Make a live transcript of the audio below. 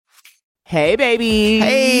Hey, babies.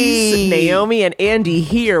 Hey. Naomi and Andy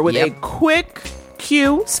here with a quick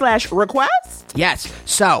Q/request. Yes.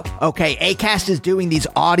 So, okay, Acast is doing these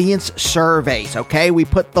audience surveys, okay? We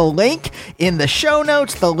put the link in the show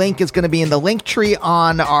notes. The link is going to be in the link tree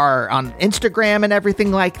on Instagram and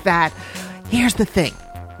everything like that. Here's the thing,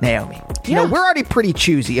 Naomi. You know, we're already pretty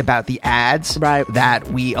choosy about the ads that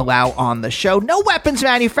we allow on the show. No weapons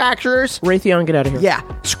manufacturers. Raytheon, get out of here. Yeah,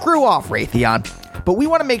 screw off, Raytheon. But we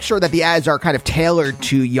want to make sure that the ads are kind of tailored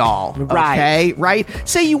to y'all, okay? Right?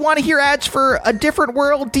 Say you want to hear ads for A Different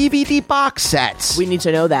World DVD box sets. We need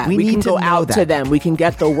to know that. We can go out to them. We can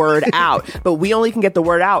get the word out. But we only can get the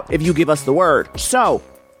word out if you give us the word. So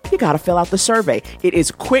you got to fill out the survey. It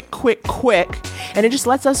is quick, and it just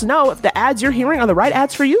lets us know if the ads you're hearing are the right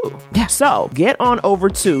ads for you. Yeah. So get on over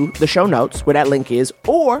to the show notes where that link is,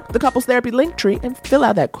 or the Couples Therapy link tree, and fill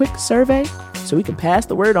out that quick survey so we can pass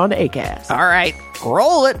the word on to Acast. All right,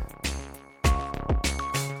 roll it.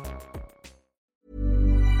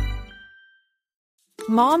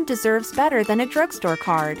 Mom deserves better than a drugstore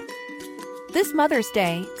card. This Mother's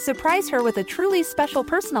Day, surprise her with a truly special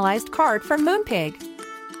personalized card from Moonpig.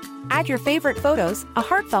 Add your favorite photos, a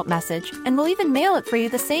heartfelt message, and we'll even mail it for you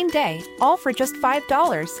the same day, all for just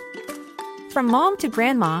 $5. From mom to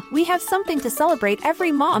grandma, we have something to celebrate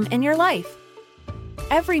every mom in your life.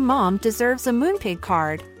 Every mom deserves a Moonpig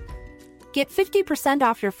card. Get 50%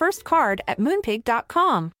 off your first card at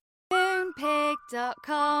moonpig.com.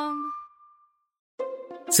 Moonpig.com.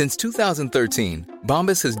 Since 2013,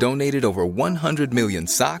 Bombas has donated over 100 million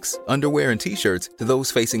socks, underwear, and T-shirts to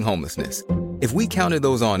those facing homelessness. If we counted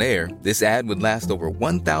those on air, this ad would last over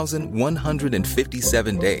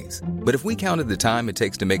 1,157 days. But if we counted the time it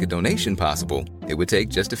takes to make a donation possible, it would take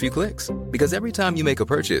just a few clicks. Because every time you make a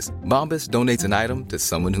purchase, Bombas donates an item to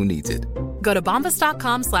someone who needs it. Go to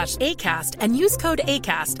bombas.com/ACAST and use code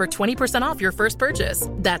ACAST for 20% off your first purchase.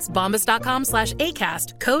 That's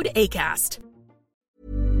bombas.com/ACAST, code ACAST.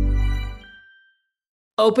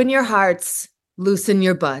 Open your hearts, loosen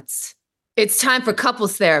your butts. It's time for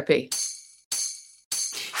couples therapy.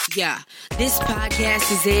 Yeah, this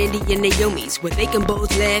podcast is Andy and Naomi's, where they can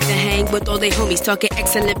both laugh and hang with all their homies, talking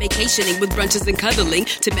excellent vacationing with brunches and cuddling,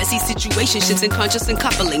 to messy situationships and conscious and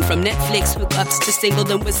coupling, from Netflix hookups to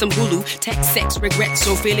singledom with some Hulu, text, sex, regrets,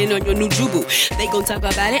 or feeling on your new jubu. They gon' talk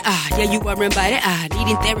about it, yeah, you are invited,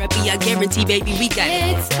 needing therapy, I guarantee, baby, we got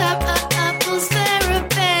it. It's couples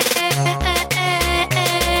therapy.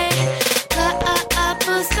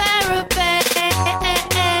 Couples therapy.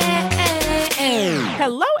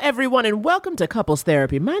 Hello, everyone, and welcome to Couples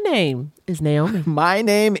Therapy. My name is Naomi. My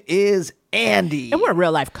name is Andy. And we're a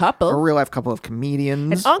real-life couple. A real-life couple of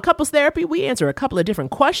comedians. And on Couples Therapy, we answer a couple of different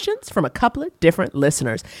questions from a couple of different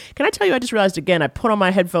listeners. Can I tell you, I just realized again, I put on my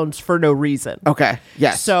headphones for no reason. Okay,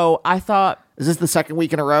 yes. So I thought... Is this the second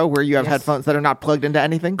week in a row where you have headphones that are not plugged into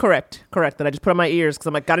anything? Correct. That I just put on my ears because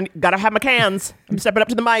I'm like, gotta have my cans. I'm stepping up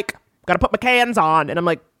to the mic. Gotta put my cans on. And I'm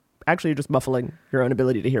like, actually, you're just muffling your own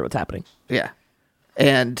ability to hear what's happening. Yeah.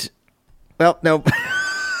 And, well, no.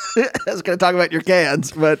 I was going to talk about your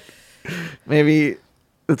cans, but maybe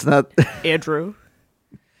it's not. Andrew.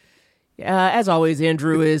 As always,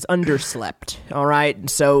 Andrew is underslept, all right? And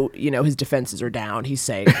so, you know, his defenses are down. He's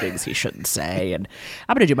saying things he shouldn't say. And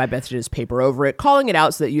I'm going to do my best to just paper over it, calling it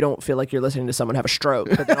out so that you don't feel like you're listening to someone have a stroke,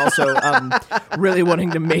 but then also really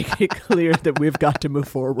wanting to make it clear that we've got to move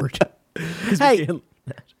forward. Hey,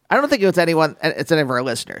 I don't think it's any of our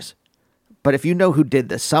listeners. But if you know who did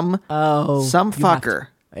this, some fucker,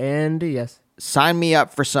 and yes, sign me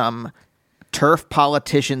up for some turf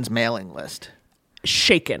politicians mailing list.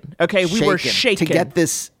 Shaken. Okay, we were shaken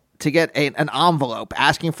to get an envelope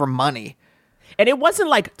asking for money, and it wasn't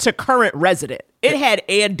like to current resident. It had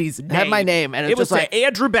Andy's name. It had my name, and it was just like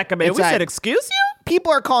Andrew Beckham. And we said, "Excuse you."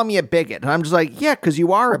 People are calling me a bigot, and I'm just like, yeah, because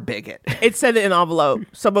you are a bigot. It said it in the envelope.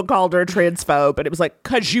 Someone called her a transphobe, and it was like,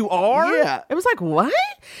 because you are? Yeah. It was like, what?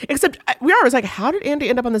 Except I was like, how did Andy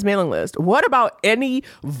end up on this mailing list? What about any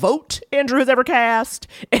vote Andrew has ever cast,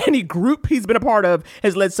 any group he's been a part of,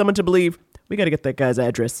 has led someone to believe, we got to get that guy's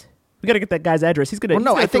address. He's going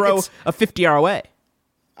to throw a 50 our way.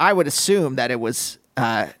 I would assume that it was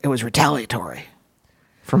retaliatory.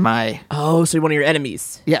 For my... Oh, so one of your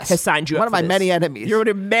enemies has signed you up One of my many enemies. You're one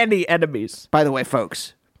of many enemies. By the way,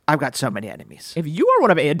 folks, I've got so many enemies. If you are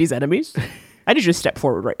one of Andy's enemies, I need you to step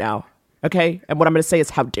forward right now, okay? And what I'm going to say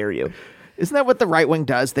is, how dare you? Isn't that what the right wing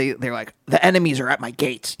does? They're like, the enemies are at my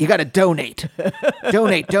gates. You got to donate.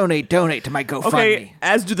 donate to my GoFundMe. Okay,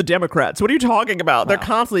 as do the Democrats. What are you talking about? They're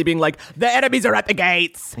constantly being like, the enemies are at the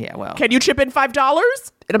gates. Yeah, well. Can you chip in $5? And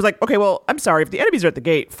I was like, okay, well, I'm sorry. If the enemies are at the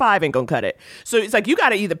gate, 5 ain't gonna cut it. So it's like, you got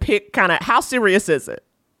to either pick kind of, how serious is it?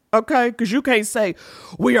 Okay, because you can't say,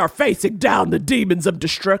 we are facing down the demons of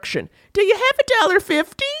destruction. Do you have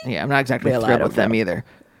 $1.50? Yeah, I'm not exactly Well, I thrilled don't with them know. either.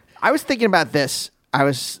 I was thinking about this. I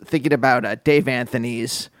was thinking about Dave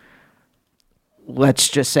Anthony's, let's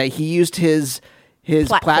just say he used his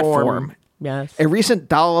platform. Yes. A recent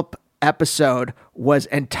Dollop episode was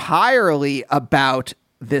entirely about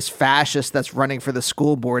this fascist that's running for the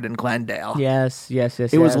school board in Glendale. Yes.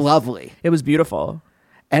 It was lovely. It was beautiful.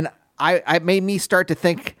 And I made me start to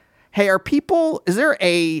think, hey, is there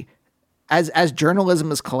as journalism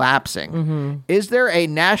is collapsing, is there a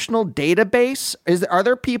national database? Are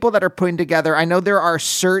there people that are putting together? I know there are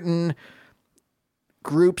certain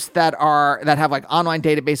groups that have like online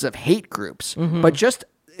databases of hate groups, but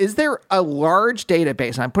is there a large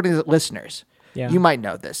database? I'm putting it listeners. Yeah. You might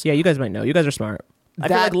know this. Yeah, you guys might know. You guys are smart. I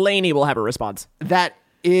feel like Lainey will have a response. That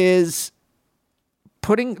is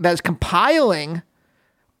compiling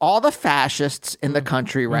all the fascists in the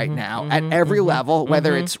country right now at every level,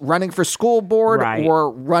 whether it's running for school board or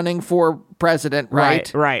running for president,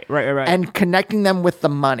 right? Right. And connecting them with the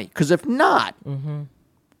money. Because if not,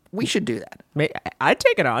 we should do that. I'd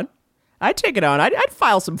take it on. I'd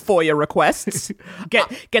file some FOIA requests.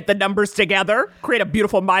 Get the numbers together. Create a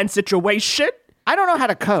beautiful mind situation. I don't know how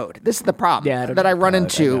to code. This is the problem that I run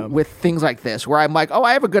into with things like this, where I'm like, oh,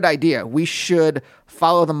 I have a good idea. We should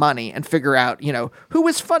follow the money and figure out, who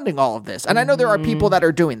is funding all of this. And I know there are people that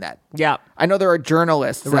are doing that. Yeah. I know there are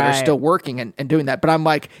journalists that are still working and doing that. But I'm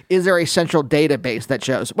like, is there a central database that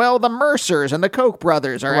shows, well, the Mercers and the Koch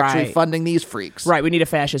brothers are actually funding these freaks? Right. We need a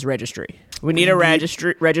fascist registry. We need a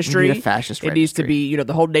registry. We need a fascist registry. It needs to be,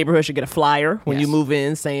 the whole neighborhood should get a flyer when you move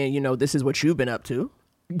in saying, this is what you've been up to.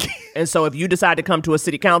 And so if you decide to come to a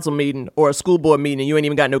city council meeting or a school board meeting and you ain't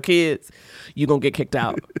even got no kids, you're going to get kicked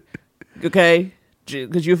out. Okay?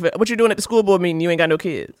 Because what you doing at the school board meeting, you ain't got no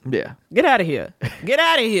kids. Yeah. Get out of here. Get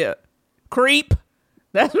out of here. Creep.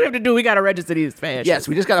 That's what we have to do. We got to register these fascists. Yes,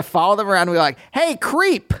 we just got to follow them around and we're like, hey,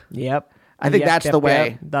 creep. Yep. I think that's the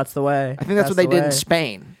way. That's the way. I think that's what they did in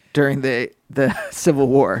Spain during the Civil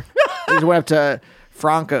War. They just went up to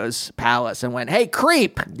Franco's palace and went, hey,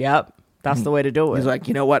 creep. Yep. That's the way to do it. He's like,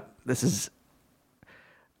 you know what?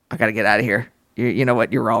 I got to get out of here. You know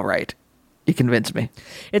what? You're all right. You convinced me.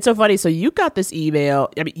 It's so funny. So you got this you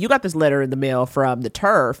got this letter in the mail from the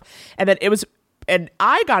TERF, and then and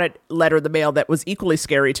I got a letter in the mail that was equally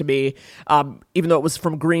scary to me, even though it was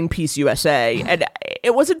from Greenpeace USA. And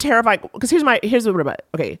it wasn't terrifying, because here's what about it.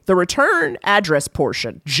 Okay, the return address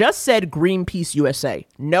portion just said Greenpeace USA,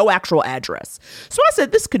 no actual address. So I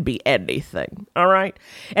said, this could be anything, all right?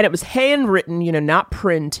 And it was handwritten, not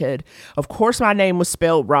printed. Of course, my name was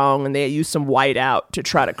spelled wrong, and they used some whiteout to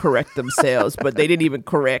try to correct themselves, but they didn't even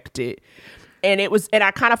correct it. And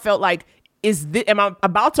I kind of felt like, am I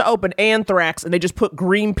about to open Anthrax and they just put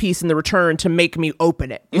Greenpeace in the return to make me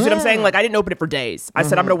open it? You see what I'm saying? Like, I didn't open it for days. I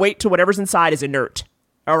said, I'm going to wait till whatever's inside is inert.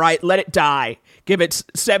 All right, let it die. Give it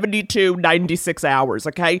 72, 96 hours,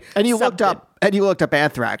 okay? And you looked up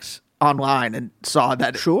Anthrax online and saw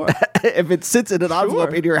that if it sits in an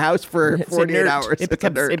envelope in your house for 48 hours,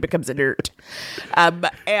 it becomes inert.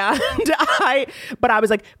 But I was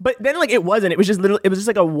like, but then like it wasn't. It was just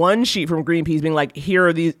like a one sheet from Greenpeace being like, here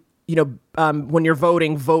are these, when you're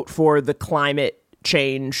voting, vote for the climate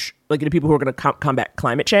change, like the people who are going to combat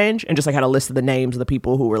climate change, and just like had a list of the names of the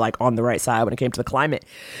people who were like on the right side when it came to the climate.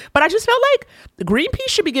 But I just felt like Greenpeace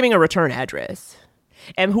should be giving a return address,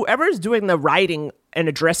 and whoever's doing the writing and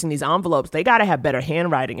addressing these envelopes, they got to have better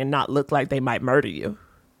handwriting and not look like they might murder you.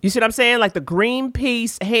 You see what I'm saying? Like the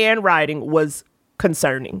Greenpeace handwriting was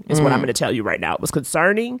concerning, is what I'm going to tell you right now. It was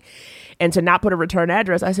concerning. And to not put a return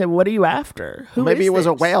address, I said, what are you after? Maybe it was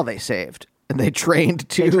a whale they saved, and they trained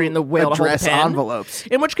the whale address to hold the pen. Envelopes.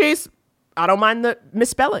 In which case, I don't mind the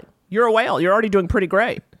misspelling. You're a whale. You're already doing pretty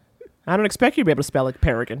great. I don't expect you to be able to spell like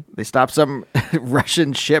peregrine. They stopped some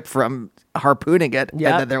Russian ship from harpooning it, and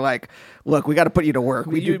then they're like, look, we got to put you to work.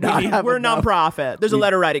 We're a nonprofit. There's a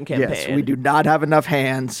letter writing campaign. Yes, we do not have enough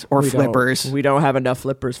hands or flippers. We don't have enough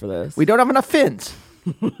flippers for this. We don't have enough fins.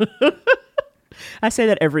 I say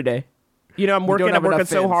that every day. I'm working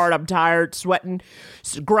so hard. I'm tired, sweating,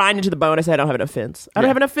 grinding to the bone. I say I don't have enough fins. I don't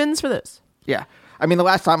have enough fins for this. Yeah. I mean, the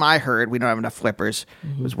last time I heard we don't have enough flippers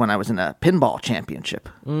was when I was in a pinball championship.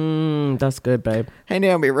 That's good, babe. Hey,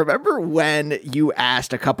 Naomi, remember when you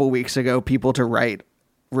asked a couple weeks ago people to write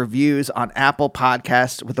reviews on Apple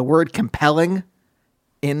Podcasts with the word compelling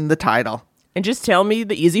in the title. And just tell me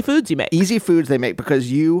the easy foods you make. Easy foods they make,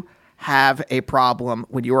 because you have a problem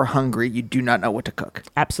when you are hungry. You do not know what to cook.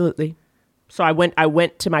 Absolutely. So I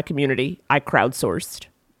went to my community. I crowdsourced.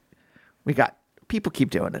 People keep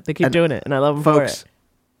doing it. They keep doing it, and I love them for it.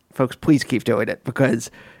 Folks, please keep doing it,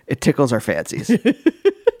 because it tickles our fancies.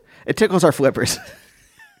 It tickles our flippers.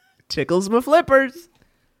 Tickles my flippers.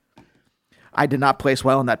 I did not place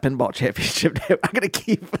well in that pinball championship. I'm going to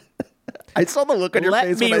keep... I saw the look on your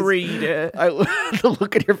face. Let me read it. The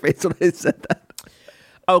look on your face when I said that.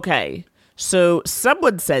 Okay, so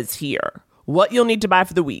someone says here, what you'll need to buy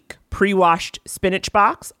for the week: pre-washed spinach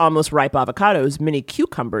box, almost ripe avocados, mini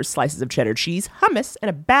cucumbers, slices of cheddar cheese, hummus, and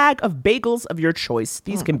a bag of bagels of your choice.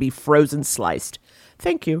 These can be frozen sliced.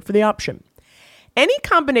 Thank you for the option. Any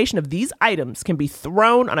combination of these items can be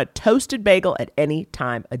thrown on a toasted bagel at any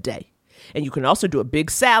time of day. And you can also do a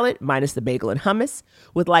big salad, minus the bagel and hummus,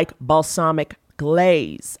 with like balsamic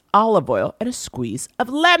glaze, olive oil, and a squeeze of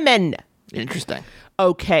lemon. Interesting.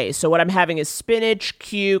 Okay, so what I'm having is spinach,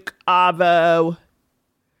 cuke, avo.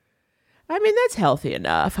 I mean, that's healthy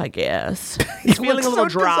enough, I guess. It's feeling a little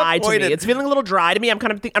dry to me. It's feeling a little dry to me. I'm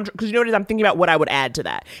kind of because you know what it is? I'm thinking about what I would add to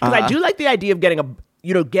that. Because I do like the idea of getting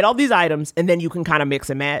get all these items and then you can kind of mix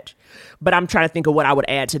and match. But I'm trying to think of what I would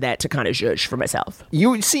add to that to kind of judge for myself.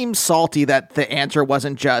 You seem salty that the answer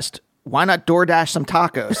wasn't just, why not DoorDash some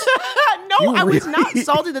tacos? No, I was not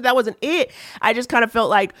salty that wasn't it. I just kind of felt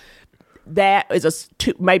like that is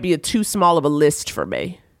might be too small of a list for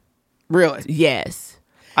me. Really? Yes.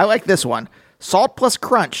 I like this one. Salt plus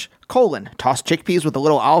crunch, toss chickpeas with a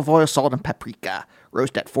little olive oil, salt, and paprika.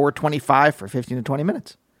 Roast at 425 for 15 to 20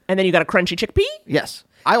 minutes. And then you got a crunchy chickpea? Yes.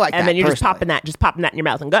 I like that. And then you're personally. just popping that in your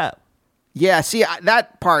mouth and go. Yeah, see,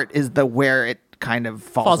 that part is where it kind of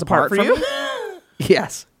falls apart for from you? me.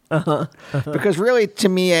 Yes. Because really, to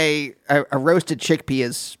me, a roasted chickpea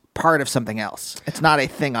is part of something else. It's not a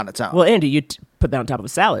thing on its own. Well, Andy, you put that on top of a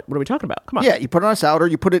salad. What are we talking about? Come on. Yeah, you put it on a salad, or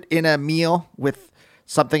you put it in a meal with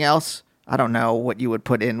something else. I don't know what you would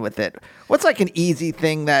put in with it. What's like an easy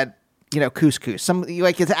thing that, couscous?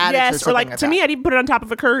 It's added to something. Or like to me, I'd even put it on top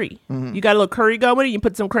of a curry. Mm-hmm. You got a little curry going, and you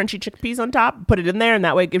put some crunchy chickpeas on top, put it in there, and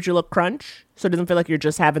that way it gives you a little crunch, so it doesn't feel like you're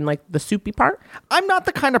just having like the soupy part. I'm not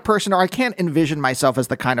the kind of person, or I can't envision myself as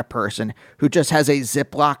the kind of person who just has a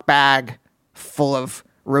Ziploc bag full of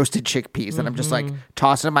roasted chickpeas that I'm just like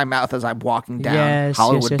tossing in my mouth as I'm walking down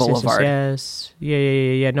Hollywood Boulevard. Yes.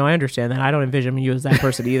 Yeah. No, I understand that. I don't envision you as that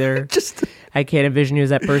person either. I can't envision you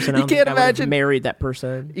as that person. You can't imagine married that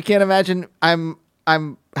person. You can't imagine. I'm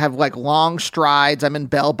have like long strides. I'm in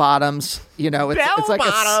bell bottoms. It's like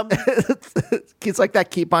it's like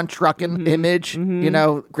that Keep on Trucking image.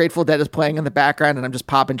 Grateful Dead is playing in the background, and I'm just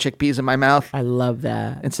popping chickpeas in my mouth. I love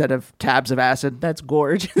that instead of tabs of acid. That's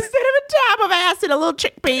gorgeous. Instead of a tab of acid, a little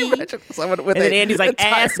chickpea. And then Andy's like,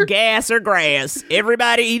 ass, gas, or grass.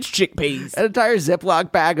 Everybody eats chickpeas. An entire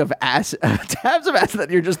Ziploc bag of tabs of acid that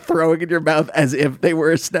you're just throwing in your mouth as if they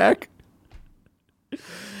were a snack.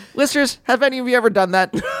 Listeners, have any of you ever done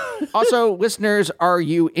that? Also, listeners, are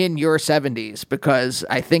you in your 70s? Because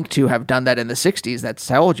I think to have done that in the 60s, that's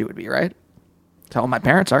how old you would be, right? That's how old my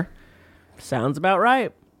parents are. Sounds about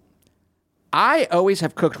right. I always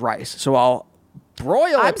have cooked rice, so I'll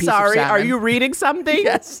broil a piece of salmon. Are you reading something?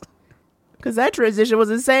 Yes. Because that transition was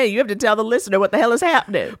insane. You have to tell the listener what the hell is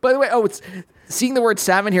happening. By the way, it's seeing the word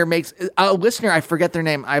salmon here makes a listener, I forget their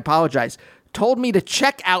name, I apologize, told me to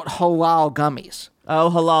check out halal gummies.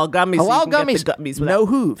 Oh, halal gummies. Halal gummies. No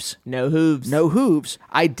hooves. No hooves. No hooves.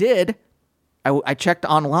 I did. I checked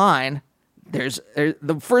online. There's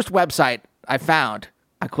the first website I found.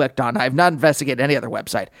 I clicked on. I have not investigated any other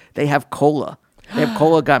website. They have cola. They have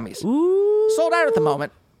cola gummies. Ooh. Sold out at the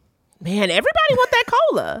moment. Man, everybody wants that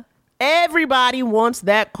cola. Everybody wants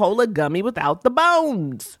that cola gummy without the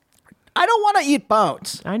bones. I don't want to eat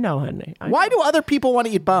bones. I know, honey. Why do other people want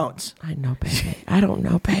to eat bones? I know, baby. I don't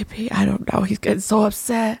know, baby. I don't know. He's getting so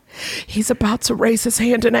upset. He's about to raise his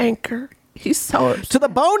hand in anger. He's so upset. To the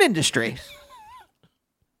bone industry.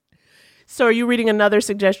 So are you reading another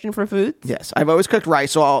suggestion for foods? Yes. I've always cooked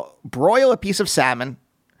rice, so I'll broil a piece of salmon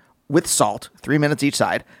with salt, 3 minutes each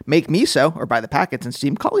side, make miso or buy the packets, and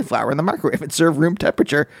steam cauliflower in the microwave and serve room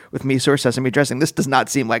temperature with miso or sesame dressing. This does not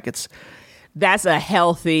seem like it's... That's a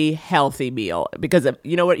healthy meal because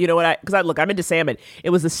you know what? Look, I'm into salmon. It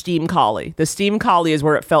was the steam cauli. The steam cauli is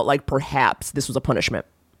where it felt like perhaps this was a punishment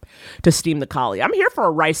to steam the cauli. I'm here for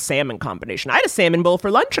a rice salmon combination. I had a salmon bowl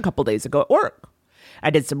for lunch a couple days ago at work. I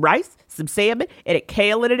did some rice, some salmon, and a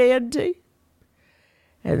kale in it, Andy.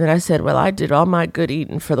 And then I said, well, I did all my good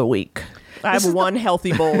eating for the week. I have one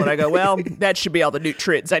healthy bowl, and I go, well, that should be all the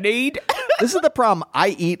nutrients I need. This is the problem. I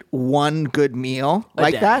eat one good meal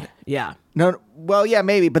like that. Yeah. No, well, yeah,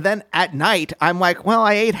 maybe. But then at night, I'm like, well,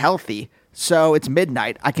 I ate healthy. So it's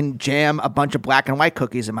midnight. I can jam a bunch of black and white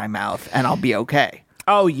cookies in my mouth, and I'll be okay.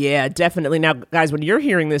 Oh, yeah, definitely. Now, guys, when you're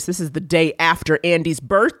hearing this is the day after Andy's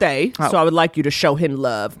birthday, so I would like you to show him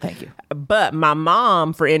love. Thank you. But my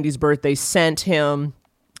mom, for Andy's birthday, sent him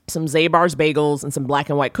some Zabar's bagels and some black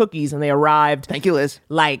and white cookies, and they arrived. Thank you, Liz.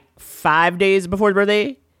 Like 5 days before his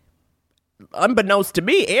birthday. Unbeknownst to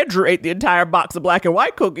me, Andrew ate the entire box of black and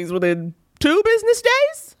white cookies within 2 business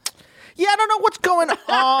days. Yeah, I don't know what's going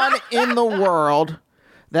on in the world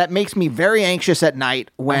that makes me very anxious at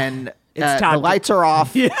night when the lights are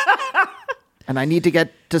off and I need to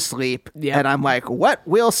get to sleep. Yep. And I'm like, what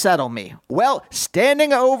will settle me? Well,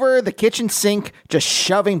 standing over the kitchen sink, just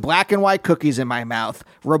shoving black and white cookies in my mouth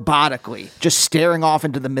robotically, just staring off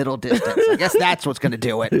into the middle distance. I guess that's what's going to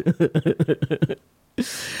do it.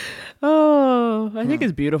 Oh, I think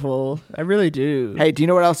it's beautiful. I really do. Hey, do you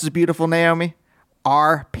know what else is beautiful, Naomi?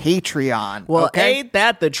 Our Patreon. Well, okay? ain't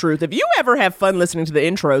that the truth? If you ever have fun listening to the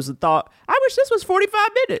intros and thought, I wish this was 45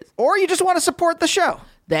 minutes. Or you just want to support the show.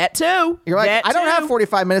 That too. You're like, That I don't too. have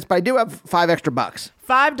 45 minutes, but I do have $5 extra.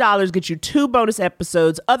 $5 gets you 2 bonus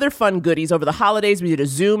episodes, other fun goodies. Over the holidays, we did a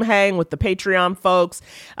Zoom hang with the Patreon folks.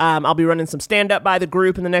 I'll be running some stand-up by the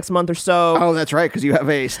group in the next month or so. Oh, that's right, because you have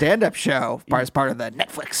a stand-up show as part of the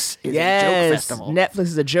Netflix is a Joke Festival. Netflix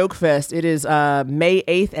is a joke fest. It is May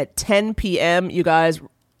 8th at 10 p.m. You guys,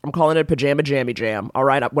 I'm calling it a Pajama Jammy Jam. All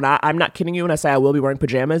right, I'm not kidding you when I say I will be wearing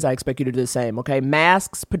pajamas. I expect you to do the same, okay?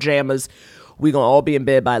 Masks, pajamas. We're going to all be in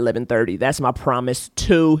bed by 11:30. That's my promise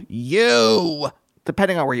to you.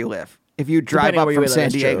 Depending on where you live. If you drive up from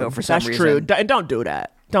San Diego for some reason. That's true. And don't do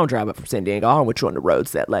that. Don't drive up from San Diego. I don't want you on the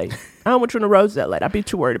roads that late. I'd be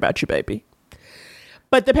too worried about you, baby.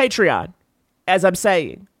 But the Patreon, as I'm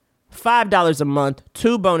saying, $5 a month,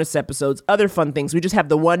 2 bonus episodes, other fun things. We just have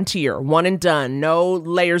the one tier, one and done, no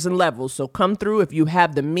layers and levels. So come through if you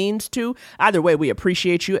have the means to. Either way, we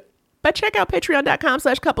appreciate you. But check out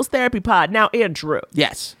patreon.com/couplestherapypod. Now, Andrew.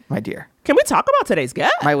 Yes, my dear. Can we talk about today's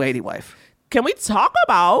guest? My lady wife. Can we talk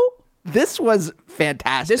about... This was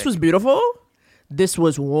fantastic. This was beautiful. This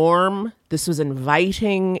was warm. This was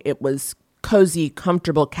inviting. It was cozy,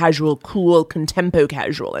 comfortable, casual, cool, contempo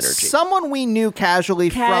casual energy. Someone we knew casually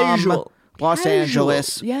from Los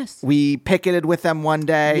Angeles. Yes. We picketed with them one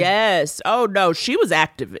day. Yes. Oh, no. She was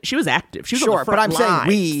active. She was on the Sure, front but I'm lines.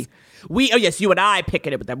 saying oh yes, you and I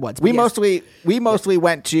picketed with them once. We yes. mostly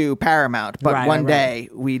went to Paramount, but one day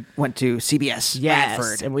we went to CBS Yes,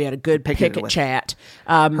 Radford. and we had a good picket chat.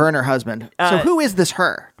 Her and her husband. So who is this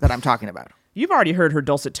her that I'm talking about? You've already heard her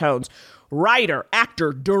dulcet tones. Writer,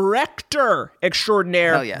 actor, director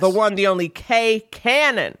extraordinaire. Hell yes. The one, the only Kay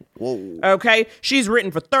Cannon. Whoa. Okay? She's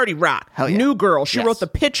written for 30 Rock, Hell yeah. New Girl. She Yes. wrote the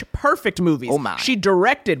Pitch Perfect movies. Oh my. She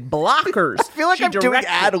directed Blockers. I feel like She I'm doing directed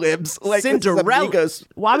ad-libs. Like this is Cinderella. Amigos.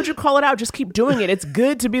 Why would you call it out? Just keep doing it. It's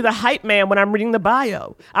good to be the hype man when I'm reading the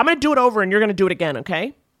bio. I'm going to do it over and you're going to do it again,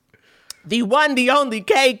 okay? The one, the only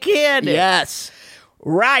Kay Cannon. Yes.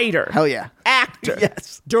 Writer. Hell yeah. Actor.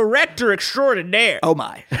 Yes. Director extraordinaire. Oh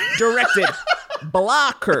my. Directed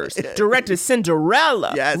Blockers. Directed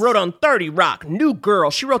Cinderella. Yes. Wrote on 30 Rock. New Girl.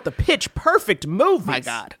 She wrote the Pitch Perfect movies. My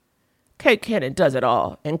God. Kay Cannon does it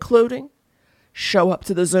all, including show up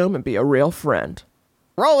to the Zoom and be a real friend.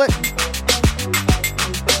 Roll it.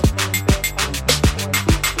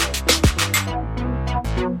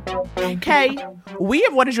 Kay, we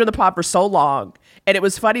have wanted you on the pod for so long. And it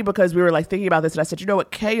was funny because we were like thinking about this, and I said, you know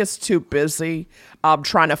what? Kay is too busy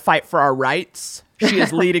trying to fight for our rights. She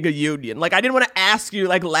is leading a union. Like, I didn't want to ask you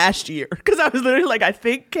like last year because I was literally like, I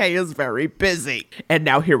think Kay is very busy. And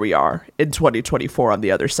now here we are in 2024 on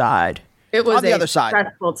the other side. It was On the a other side.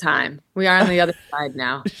 stressful time. We are on the other side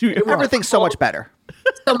now. Everything's so much better.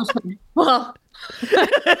 So much fun. Well,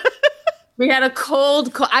 we had a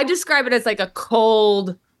cold, I describe it as like a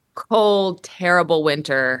cold, terrible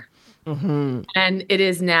winter. Mm-hmm. And it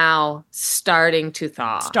is now starting to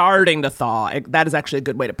thaw. Starting to thaw. That is actually a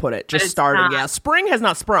good way to put it. Just starting. not. Yeah. Spring has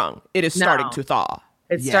not sprung. It is starting to thaw.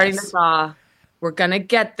 It's starting to thaw. We're going to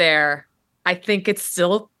get there. I think it's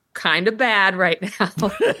still kind of bad right now.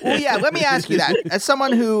 Well, yeah, let me ask you that. As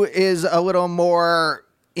someone who is a little more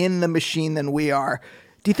in the machine than we are,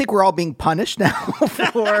 do you think we're all being punished now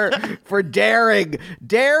for daring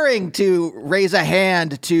to raise a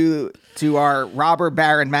hand to our robber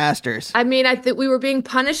baron masters? I mean, I think we were being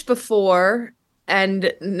punished before,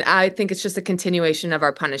 and I think it's just a continuation of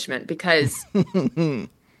our punishment because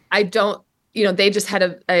I don't they just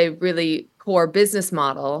had a really poor business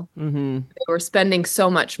model. Mm-hmm. They were spending so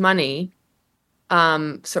much money,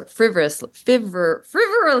 sort of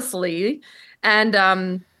frivolously,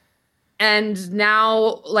 and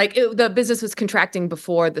now the business was contracting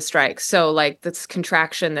before the strike. So like this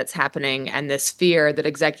contraction that's happening and this fear that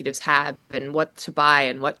executives have and what to buy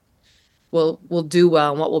and what will do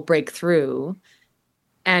well and what will break through.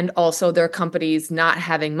 And also their companies not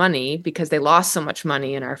having money because they lost so much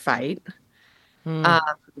money in our fight. I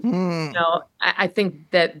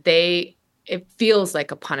think that it feels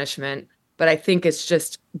like a punishment, but I think it's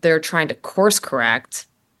just they're trying to course correct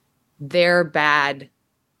their bad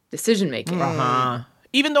decision making.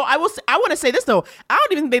 Even though I want to say this though, I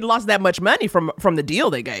don't even think they lost that much money from the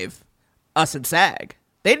deal they gave us and SAG.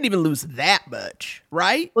 They didn't even lose that much,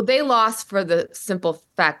 right? Well, they lost for the simple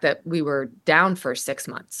fact that we were down for 6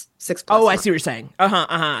 months. 6+ Oh, I months. see what you're saying.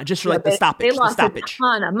 Just for like the stoppage. They lost the stoppage. a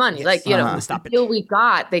ton of money. Yes. The The stoppage. deal we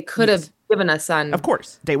got, they could have given us on. Of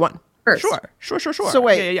course, day one. First. Sure. So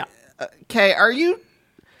wait, yeah. Okay, are you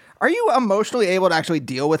emotionally able to actually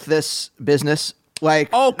deal with this business?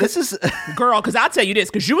 Like, this is Girl, because I'll tell you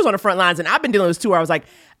this, because you was on the front lines and I've been dealing with this too, where I was like,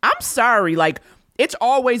 I'm sorry, like, it's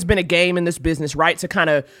always been a game in this business, right? To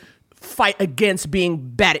kind of fight against being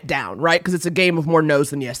batted down, right? Because it's a game of more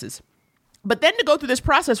no's than yeses. But then to go through this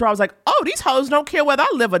process where I was like, oh, these hoes don't care whether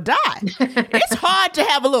I live or die. It's hard to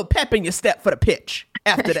have a little pep in your step for the pitch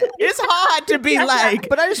after that. It's hard to be like,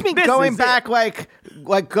 but I just mean this going is back, it.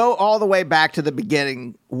 like go all the way back to the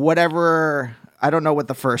beginning, whatever. I don't know what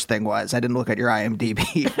the first thing was. I didn't look at your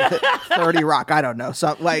IMDb. 30 Rock. I don't know.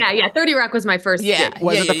 So like, Yeah. 30 Rock was my first. Yeah. gig.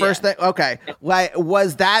 was it the first thing? Okay. Like,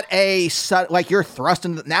 was that you're thrust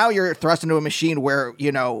into a machine where,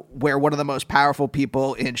 where one of the most powerful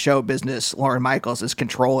people in show business, Lorne Michaels, is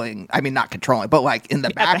controlling, I mean, not controlling, but like in the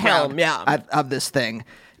background of this thing,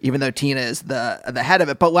 even though Tina is the head of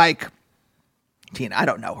it. But like, Tina, I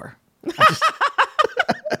don't know her.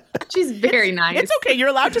 She's very nice. It's okay. You're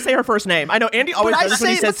allowed to say her first name. I know Andy always does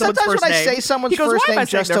when he says someone's sometimes first when name. I say someone's He goes, first "Why am I name,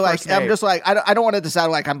 saying just their to like, first name?" I'm just like, I don't want it to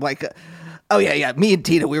sound like I'm like, oh yeah, me and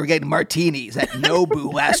Tina, we were getting martinis at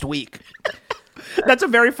Nobu last week. That's a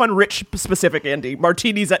very fun, rich, specific Andy.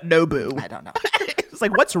 Martinis at Nobu. I don't know. It's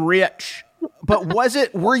like, what's rich? But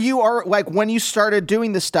were you like, when you started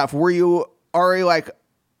doing this stuff, were you already like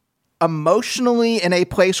emotionally in a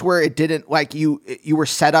place where it didn't, like, you were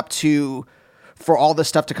set up for all this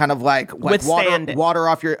stuff to kind of like withstand water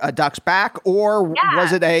off your duck's back, or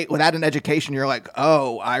was it without an education, you're like,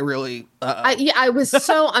 oh, I really, I was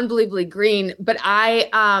so unbelievably green, but I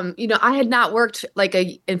had not worked like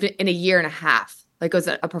in a year and a half. Like I was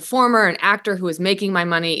a performer, an actor who was making my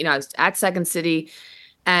money. I was at Second City,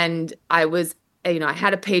 and I was, I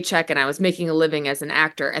had a paycheck and I was making a living as an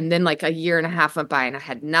actor. And then like a year and a half went by and I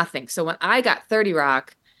had nothing. So when I got 30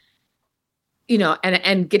 Rock,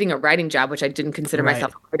 and getting a writing job, which I didn't consider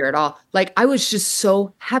myself a writer at all. Like I was just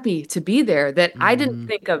so happy to be there that I didn't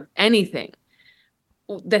think of anything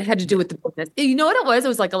that had to do with the business. You know what it was? It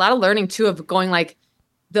was like a lot of learning too, of going like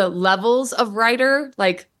the levels of writer.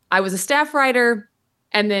 Like I was a staff writer,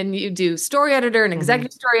 and then you do story editor and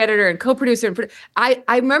executive story editor and co-producer. And I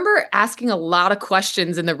remember asking a lot of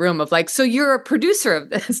questions in the room of like, so you're a producer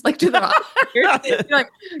of this, like to the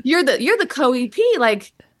you're the co-EP,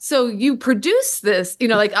 like, so you produce this,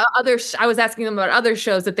 like I was asking them about other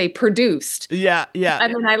shows that they produced. Yeah.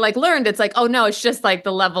 And then I like learned it's like, oh no, it's just like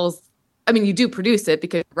the levels. I mean, you do produce it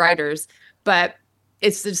because you're writers, but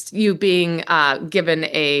it's just you being given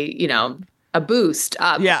a boost.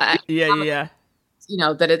 Yeah. That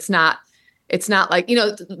it's not like,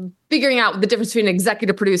 figuring out the difference between an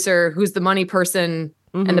executive producer who's the money person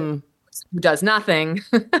and the person who does nothing.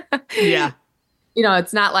 Yeah.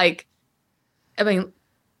 It's not like, I mean,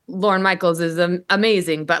 Lorne Michaels is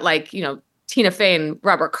amazing, but like, Tina Fey and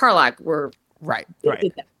Robert Carlock were right.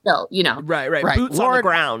 Right. Right. Boots on the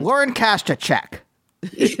ground. Lauren cashed a check.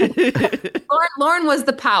 Lauren was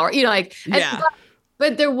the power,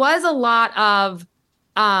 but there was a lot of,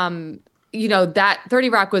 that 30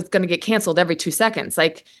 Rock was going to get canceled every 2 seconds.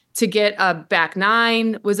 Like to get a back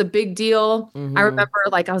nine was a big deal. I remember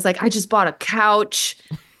like, I was like, I just bought a couch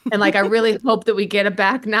and like, I really hope that we get a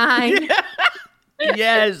back nine.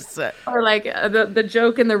 Yes. Or like the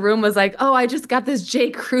joke in the room was like, oh, I just got this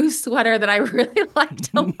J. Crew sweater that I really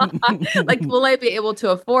liked a lot. Like, will I be able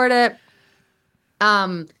to afford it?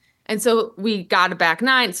 And so we got a back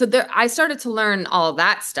nine. So I started to learn all of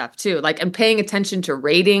that stuff too, like, and paying attention to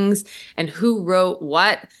ratings and who wrote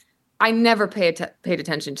what. I never paid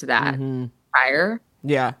attention to that prior.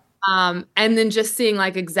 Yeah. And then just seeing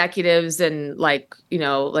like executives and like, you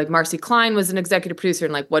know, like Marcy Klein was an executive producer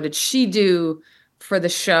and like, what did she do for the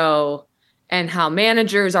show, and how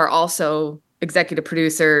managers are also executive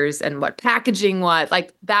producers and what packaging was.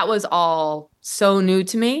 Like that was all so new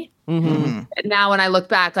to me. And now when I look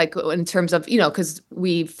back, like in terms of, you know, because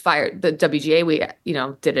we fired the WGA, we, you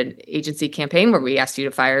know, did an agency campaign where we asked you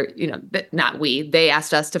to fire, you know, not we, they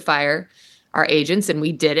asked us to fire our agents, and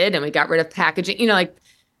we did it, and we got rid of packaging. You know, like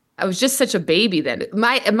I was just such a baby then.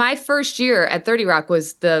 My first year at 30 Rock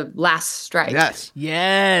was the last strike.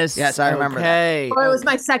 Yes, I remember that. Well, it was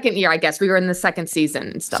my second year, I guess. We were in the second season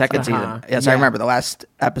and stuff. Second season. Yes, I remember the last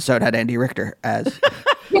episode had Andy Richter as.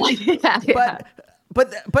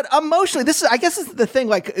 But emotionally, this is the thing.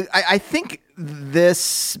 Like, I think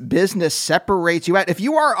this business separates you out. If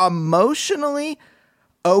you are emotionally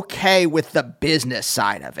okay with the business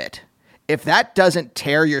side of it, if that doesn't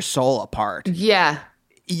tear your soul apart,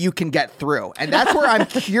 you can get through. And that's where I'm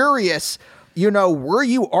curious. You know, were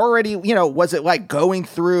you already, you know, was it like going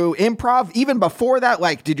through improv even before that?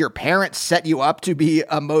 Like, did your parents set you up to be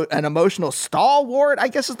an emotional stalwart, I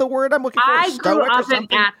guess is the word I'm looking for? I grew up an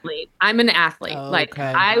athlete. I'm an athlete. Like,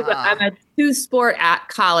 I'm a two-sport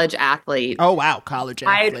college athlete. Oh, wow. College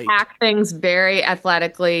athlete. I attack things very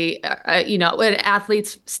athletically, you know, an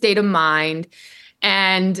athlete's state of mind.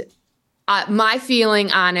 And my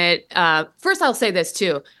feeling on it, first I'll say this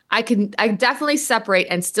too. I definitely separate,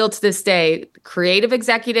 and still to this day, creative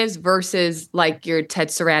executives versus like your Ted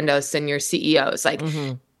Sarandos and your CEOs. Like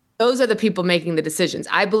those are the people making the decisions.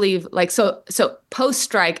 I believe like, so post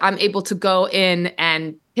strike, I'm able to go in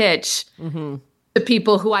and pitch the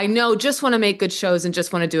people who I know just want to make good shows and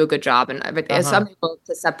just want to do a good job and everything. So I'm able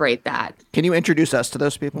to separate that. Can you introduce us to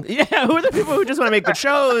those people? Yeah, who are the people who just want to make good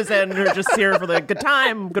shows and are just here for the good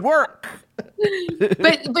time, good work?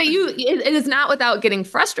 But it is not without getting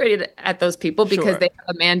frustrated at those people because they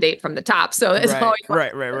have a mandate from the top. So it's always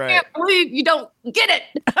like, I can't believe you don't get it.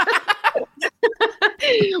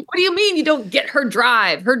 What do you mean you don't get her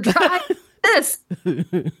drive? Her drive is this.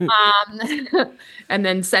 And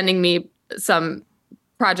then sending me some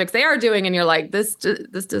projects they are doing, and you're like, this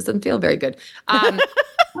doesn't feel very good. But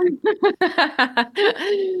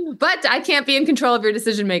I can't be in control of your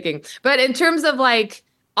decision making. But in terms of like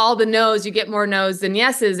all the no's, you get more no's than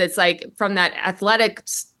yeses. It's like from that athletic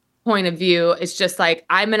point of view, it's just like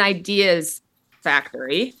I'm an ideas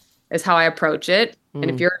factory is how I approach it. And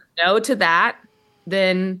if you're no to that,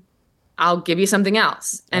 then I'll give you something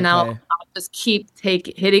else, and I'll just keep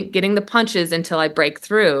getting the punches until I break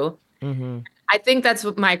through. I think that's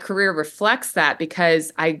what my career reflects, that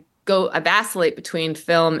because I vacillate between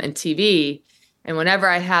film and TV. And whenever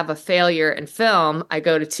I have a failure in film, I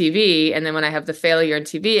go to TV. And then when I have the failure in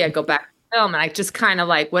TV, I go back to film. And I just kind of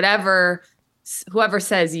like whoever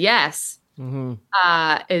says yes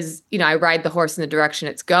is, you know, I ride the horse in the direction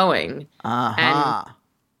it's going. And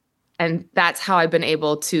that's how I've been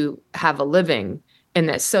able to have a living in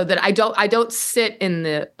this, so that I don't sit in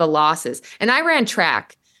the losses. And I ran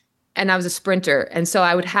track. And I was a sprinter. And so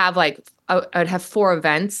I would have I'd have 4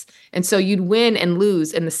 events. And so you'd win and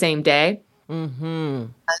lose in the same day.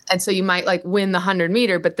 And so you might like win the 100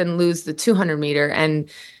 meter, but then lose the 200 meter.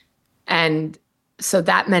 And so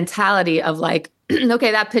that mentality of like,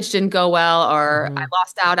 okay, that pitch didn't go well, or I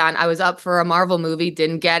lost out on, I was up for a Marvel movie,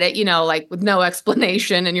 didn't get it, you know, like with no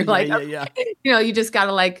explanation. And you're okay, you know, you just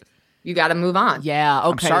gotta like, you gotta move on. Yeah.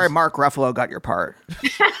 Okay. I'm sorry, Mark Ruffalo got your part.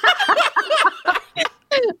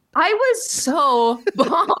 I was so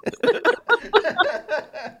bummed.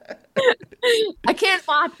 I can't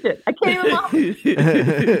watch it. I can't even watch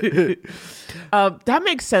it. That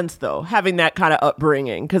makes sense, though, having that kind of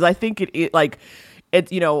upbringing, because I think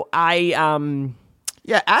it, you know,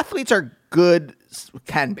 athletes are good,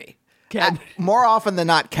 can be. More often than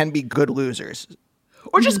not, can be good losers.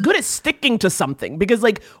 Or just good at sticking to something. Because,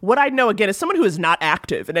 like, what I know, again, is someone who is not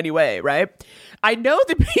active in any way, right? I know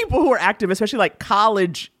the people who are active, especially, like,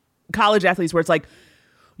 college athletes, where it's like,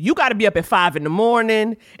 you got to be up at 5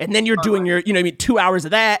 a.m, and then you're doing your, 2 hours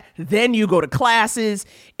of that. Then you go to classes.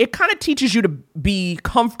 It kind of teaches you to be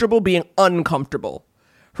comfortable being uncomfortable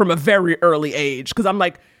from a very early age. Because I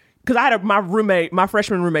had my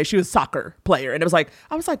freshman roommate, she was a soccer player. And I was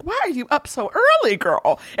like, why are you up so early,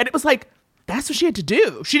 girl? And it was like, that's what she had to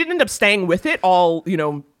do. She didn't end up staying with it all,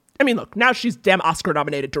 I mean, look, now she's damn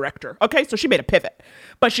Oscar-nominated director. Okay, so she made a pivot.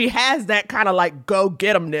 But she has that kind of like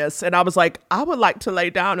go-get-emness. And I was like, I would like to lay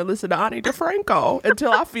down and listen to Ani DeFranco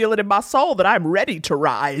until I feel it in my soul that I'm ready to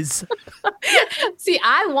rise. See,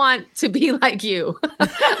 I want to be like you.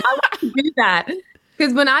 I want to do that.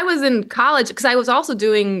 Because when I was in college, because I was also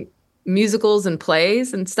doing musicals and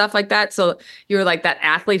plays and stuff like that. So you're like that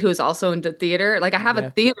athlete who's also into theater. Like I have a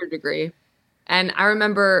theater degree. And I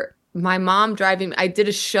remember my mom driving, I did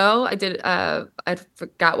a show. I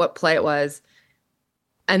forgot what play it was.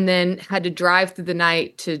 And then had to drive through the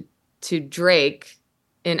night to Drake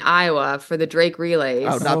in Iowa for the Drake relays.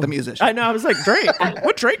 Oh, not the musician. I know. I was like, Drake.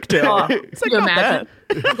 What Drake do? Oh, It's like, can you not imagine?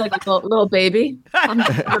 bad. It's like a little baby.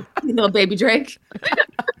 Little baby Drake.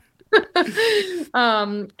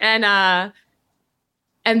 And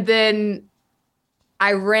then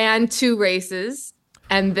I ran 2 races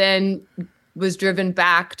and then was driven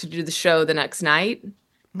back to do the show the next night.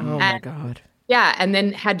 Oh, my God. Yeah, and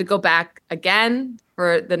then had to go back again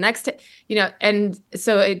for the next, and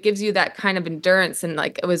so it gives you that kind of endurance, and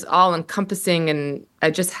like it was all encompassing, and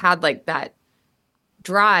I just had like that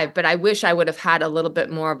drive. But I wish I would have had a little bit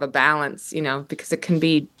more of a balance, because it can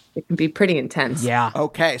be pretty intense. Yeah.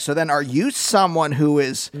 Okay, so then are you someone who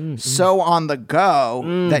is so on the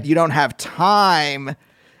go that you don't have time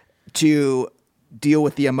to deal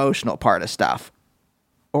with the emotional part of stuff?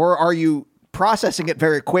 Or are you processing it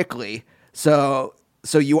very quickly so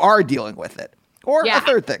you are dealing with it? Or a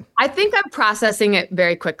third thing? I think I'm processing it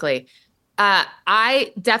very quickly.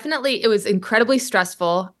 It was incredibly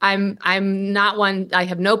stressful. I'm not one, I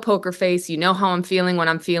have no poker face. You know how I'm feeling when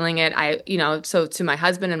I'm feeling it. So to my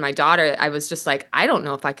husband and my daughter, I was just like, I don't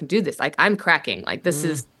know if I can do this. Like I'm cracking, like this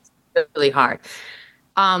is really hard.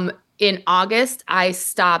 In August, I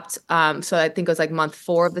stopped. So I think it was like month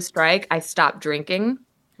 4 of the strike. I stopped drinking.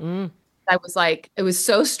 I was like, it was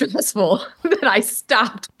so stressful that I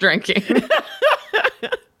stopped drinking.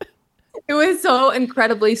 It was so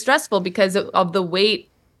incredibly stressful because of the weight.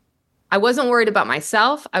 I wasn't worried about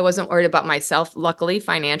myself. Luckily,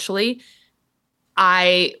 financially.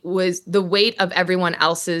 The weight of everyone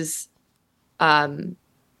else's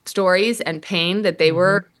stories and pain that they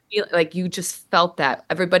were like, you just felt that.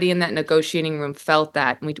 Everybody in that negotiating room felt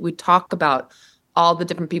that. And we'd talk about all the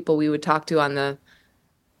different people we would talk to on the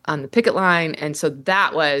picket line. And so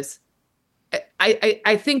that was,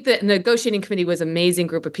 I think the negotiating committee was an amazing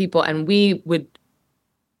group of people, and we would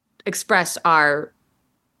express our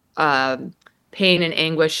pain and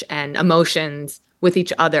anguish and emotions with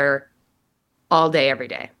each other all day, every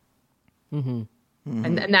day. And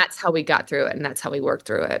that's how we got through it, and that's how we worked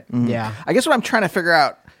through it. Yeah. I guess what I'm trying to figure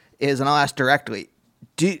out is, and I'll ask directly,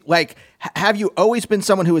 have you always been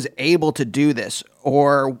someone who is able to do this,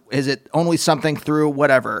 or is it only something through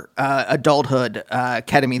whatever, adulthood,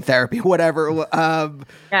 ketamine therapy, whatever,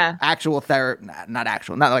 actual therapy, not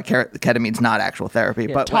like ketamine's not actual therapy,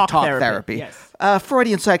 but talk therapy. Yes.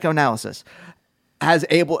 Freudian psychoanalysis has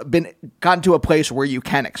gotten to a place where you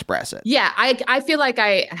can express it. Yeah, I feel like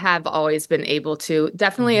I have always been able to.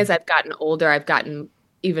 Definitely as I've gotten older, I've gotten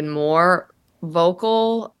even more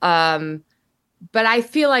vocal. But I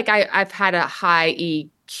feel like I've had a high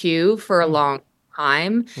EQ for a long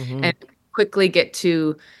time and quickly get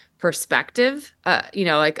to perspective,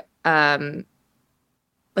 like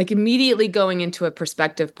immediately going into a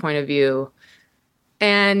perspective point of view.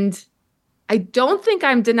 And I don't think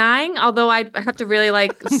I'm denying, although I have to really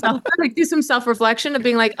do some self-reflection of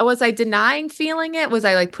being like, oh, was I denying feeling it? Was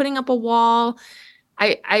I like putting up a wall?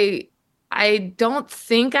 I don't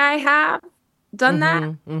think I have done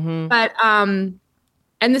that. But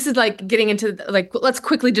and this is like getting into let's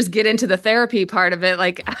quickly just get into the therapy part of it.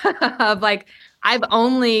 I've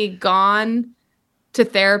only gone to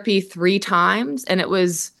therapy 3 times, and it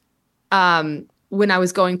was when I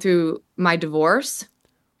was going through my divorce.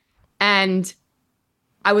 And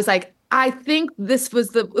I was like, I think it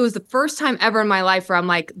was the first time ever in my life where I'm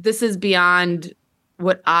like, this is beyond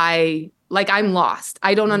what I'm lost.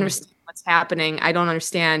 I don't understand what's happening. I don't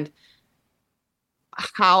understand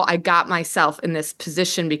how I got myself in this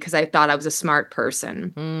position because I thought I was a smart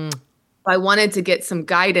person. I wanted to get some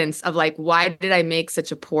guidance of why did I make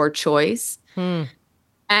such a poor choice?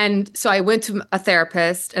 And so I went to a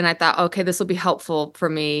therapist, and I thought, okay, this will be helpful for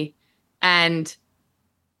me. And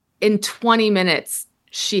in 20 minutes,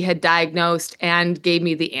 she had diagnosed and gave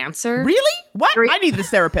me the answer. Really? What? I need this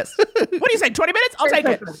therapist. What do you say, 20 minutes? I'll take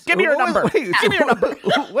it. Give me your number. Give me your number.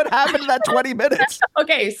 What happened in that 20 minutes?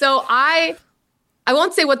 Okay, so I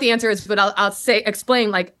won't say what the answer is, but I'll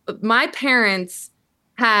explain. My parents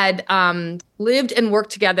had lived and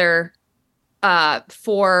worked together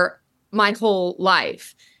for my whole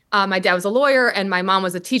life. My dad was a lawyer and my mom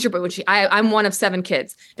was a teacher, but I'm one of 7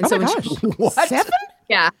 kids. And oh my gosh. What? 7?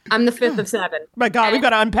 Yeah, I'm the 5th of 7. My God, we've got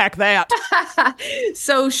to unpack that.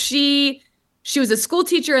 So she was a school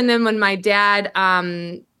teacher, and then when my dad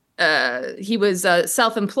he was a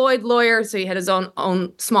self-employed lawyer, so he had his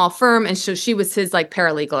own small firm, and so she was his like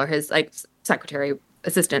paralegal or his like secretary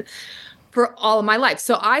assistant for all of my life.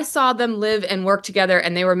 So I saw them live and work together,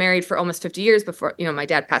 and they were married for almost 50 years before, my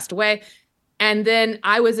dad passed away. And then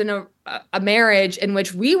I was in a marriage in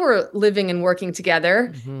which we were living and working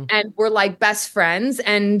together, and we're like best friends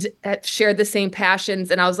and shared the same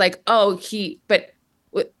passions. And I was like, but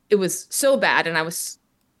it was so bad, and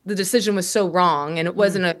the decision was so wrong, and it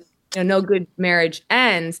wasn't a no good marriage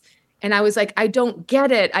ends. And I was like, I don't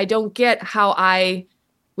get it. I don't get how I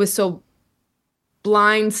was so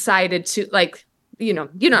blindsided to, like, you know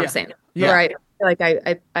what I'm saying? Yeah. Where I feel like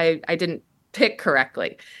I didn't pick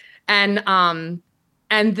correctly. And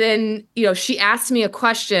then, she asked me a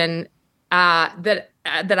question that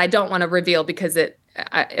I don't want to reveal because it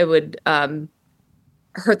would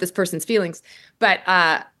hurt this person's feelings. But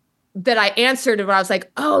that I answered it, and I was like,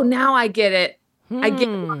 oh, now I get it. I get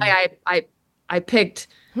why I picked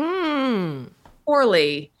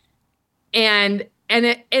poorly, and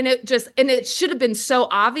it should have been so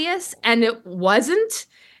obvious, and it wasn't.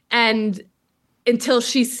 And until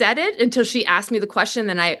she said it, until she asked me the question,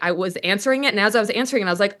 then I was answering it. And as I was answering it, I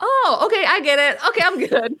was like, oh, okay, I get it. Okay, I'm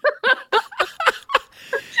good.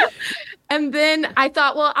 And then I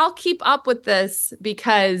thought, well, I'll keep up with this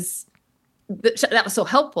because that was so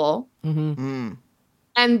helpful. And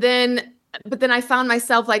then, but then I found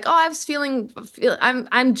myself like, oh, I was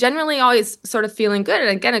I'm generally always sort of feeling good. And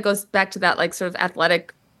again, it goes back to that like sort of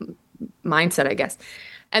athletic mindset, I guess.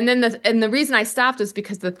 And then the reason I stopped was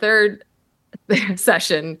because the third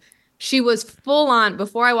session, she was full on,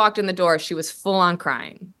 before I walked in the door, she was full on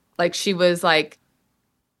crying. Like she was like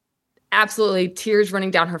absolutely tears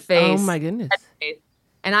running down her face. Oh my goodness.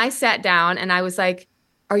 And I sat down and I was like,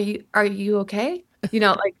 are you okay?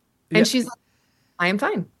 And she's like, I am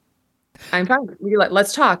fine. I'm fine.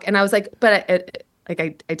 Let's talk. And I was like, but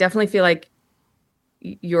I definitely feel like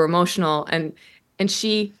you're emotional. And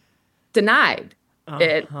she denied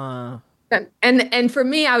it. And for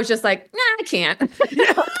me, I was just like, nah, I can't.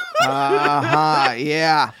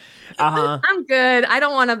 Yeah. I'm good. I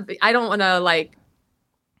don't want to like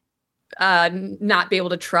not be able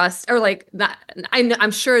to trust, or like not.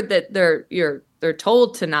 I'm sure that they're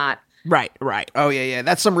told to not. Right. Oh yeah.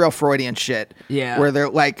 That's some real Freudian shit. Yeah. Where they're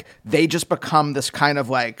like, they just become this kind of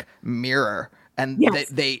like mirror, and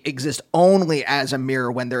they exist only as a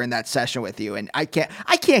mirror when they're in that session with you. And I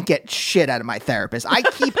can't get shit out of my therapist. I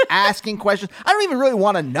keep asking questions. I don't even really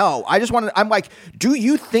want to know. I'm like, do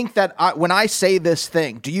you think that when I say this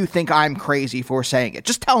thing, do you think I'm crazy for saying it?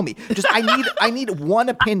 Just tell me. Just I need one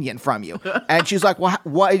opinion from you. And she's like, well,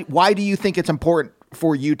 why do you think it's important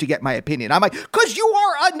for you to get my opinion? I'm like, because you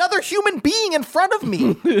are another human being in front of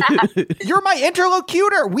me. You're my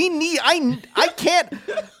interlocutor.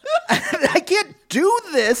 I can't do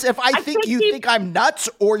this if I think you think I'm nuts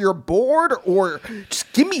or you're bored, or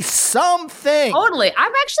just give me something. Totally.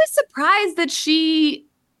 I'm actually surprised that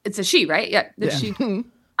it's a she, right? Yeah.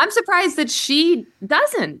 I'm surprised that she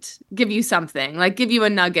doesn't give you something, like give you a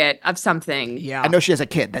nugget of something. Yeah. I know she has a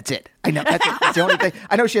kid. That's it. I know. That's it. That's the only thing.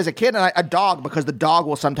 I know she has a kid and a dog, because the dog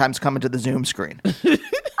will sometimes come into the Zoom screen.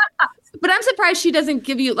 But I'm surprised she doesn't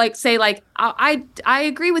give you like, say like, I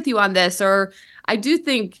agree with you on this, or I do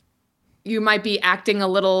think you might be acting a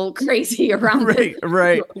little crazy around this.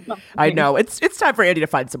 Right. I know. It's time for Andy to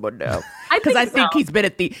find someone new. Because I think he's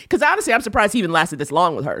been because honestly, I'm surprised he even lasted this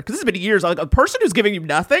long with her. Because this has been years. Like, a person who's giving you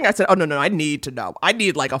nothing, I said, oh, no, I need to know. I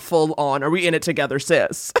need like a full on, are we in it together,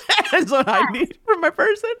 sis? That's what I need from my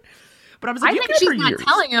person. But I was like, I think she's not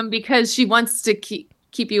telling him because she wants to keep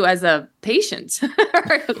you as a patient.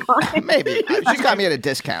 Maybe. She's got me at a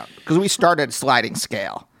discount because we started sliding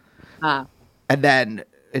scale. And then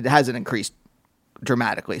it hasn't increased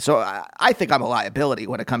dramatically. So I think I'm a liability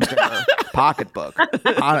when it comes to her pocketbook,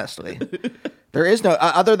 honestly. There is no,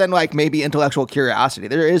 other than like maybe intellectual curiosity,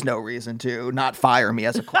 there is no reason to not fire me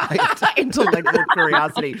as a client. Intellectual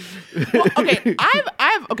curiosity. Well, okay,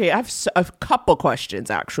 I have a couple questions,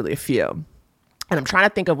 actually, a few. And I'm trying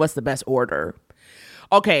to think of what's the best order.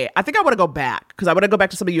 Okay, I think I want to go back, because I want to go back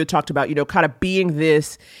to something you had talked about, kind of being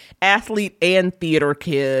this athlete and theater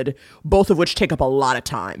kid, both of which take up a lot of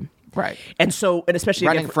time. Right. And especially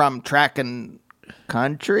running from track and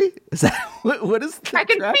country? Is that what is track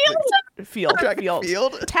and field? Track and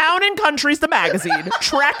field. Town and Country's the magazine.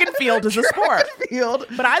 Track and field is a sport. Field.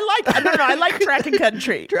 But I like track and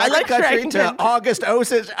country. I like country to August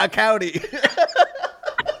Osage County.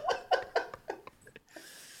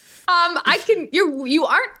 You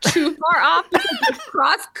aren't too far off because it's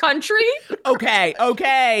cross country.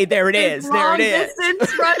 Okay, there it is. There it is.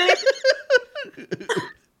 Distance running.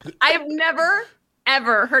 I have never,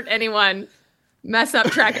 ever heard anyone mess up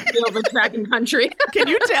track and field with track and country. Can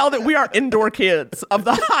you tell that we are indoor kids of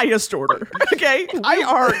the highest order? Okay, we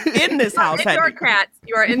are in this house. Indoor Henry. cats.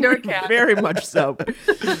 You are indoor cats. Very much so.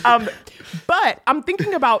 But I'm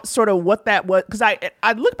thinking about sort of what that was, because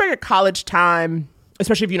I look back at college time,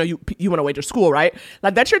 especially if you went away to school, right?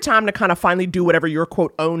 Like that's your time to kind of finally do whatever your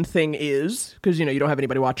quote own thing is, because you don't have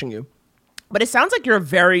anybody watching you. But it sounds like you were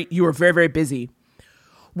very, very busy.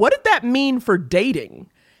 What did that mean for dating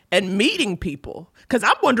and meeting people? Because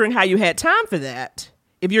I'm wondering how you had time for that.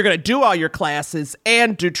 If you're going to do all your classes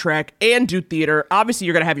and do track and do theater, obviously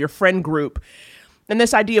you're going to have your friend group. And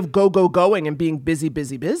this idea of going and being busy.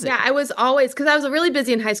 Yeah, I was always, because I was really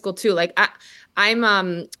busy in high school too. Like I'm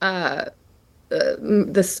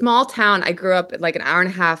the small town I grew up like an hour and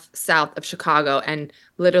a half south of Chicago, and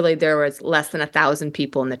literally there was less than 1,000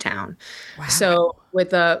 people in the town. Wow. So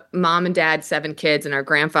with a mom and dad, 7 kids, and our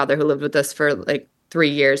grandfather who lived with us for like 3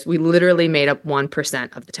 years, we literally made up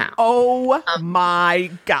 1% of the town. Oh my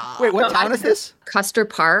God. Wait, what town is this? Custer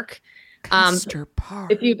Park. Custer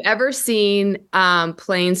Park. If you've ever seen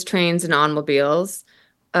Planes, Trains, and Automobiles,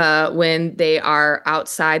 when they are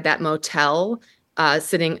outside that motel,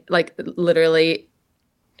 sitting like literally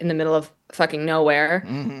in the middle of fucking nowhere,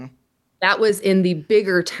 that was in the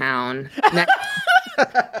bigger town.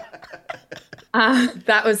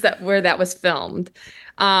 That was where that was filmed.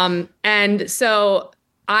 And so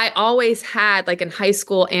I always had, like in high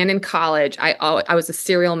school and in college, I was a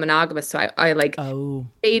serial monogamous. So I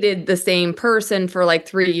dated the same person for like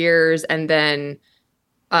 3 years. And then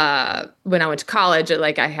when I went to college,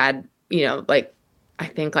 like I had, I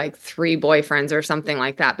think like 3 boyfriends or something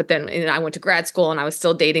like that. But then I went to grad school and I was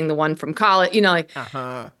still dating the one from college,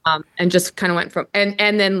 and just kind of went from,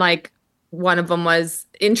 and then like one of them was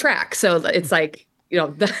in track. So it's like,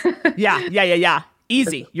 Yeah.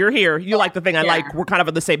 Easy. You're here. You like the thing I like. We're kind of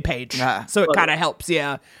on the same page. So it kind of helps,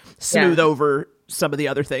 smooth over some of the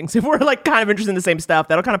other things. If we're like kind of interested in the same stuff,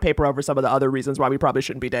 that'll kind of paper over some of the other reasons why we probably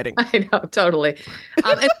shouldn't be dating. I know, totally.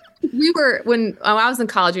 And we were, when I was in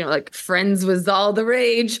college, like Friends was all the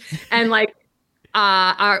rage. And like,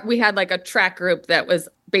 we had like a track group that was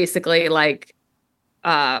basically like,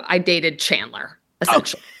 I dated Chandler,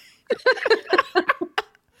 essentially.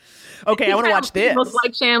 Okay, I want to watch this. He looked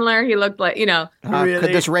like Chandler. He looked like, Really?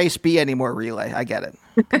 Could this race be any more relay? I get it.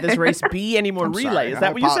 Could this race be any more relay? Sorry. Is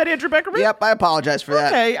that what you said, Andrew Beckerman? Yep, I apologize for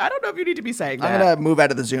that. Okay, I don't know if you need to be saying that. I'm going to move out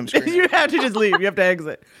of the Zoom screen. You have to just leave. You have to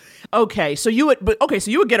exit. Okay, so you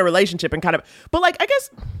would get a relationship and kind of, but like, I guess,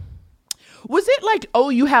 was it like, oh,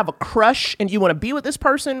 you have a crush and you want to be with this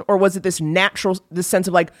person? Or was it this sense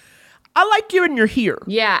of like, I like you and you're here.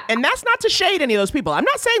 Yeah. And that's not to shade any of those people. I'm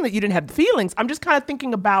not saying that you didn't have feelings. I'm just kind of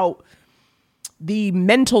thinking about the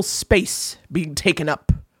mental space being taken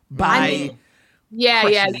up by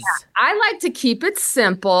Yeah. I like to keep it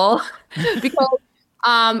simple because,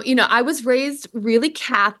 I was raised really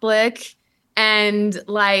Catholic and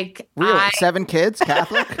like. Really? 7 kids,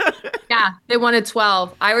 Catholic? Yeah, they wanted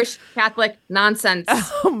 12. Irish Catholic nonsense.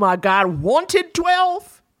 Oh my God. Wanted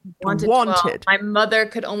 12? Wanted 12. My mother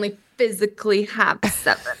could only physically have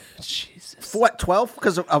 7. Jesus. What, 12?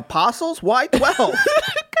 Because of apostles? Why 12? Because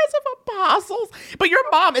of apostles. But your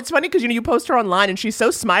mom, it's funny because, you post her online and she's so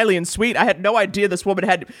smiley and sweet. I had no idea this woman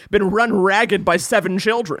had been run ragged by 7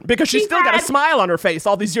 children because she's still got a smile on her face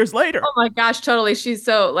all these years later. Oh my gosh, totally. She's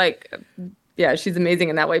so like, yeah, she's amazing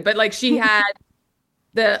in that way. But like she had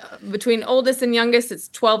between oldest and youngest, it's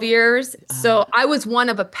 12 years. So I was one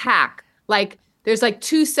of a pack. Like there's like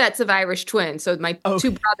 2 sets of Irish twins. So my 2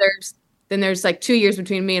 brothers, then there's like 2 years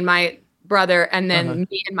between me and my brother, and then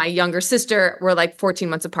me and my younger sister were like 14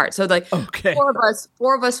 months apart. So like 4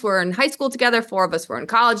 of us were in high school together, 4 of us were in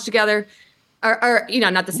college together, or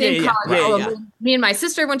not the same college. Yeah. Me and my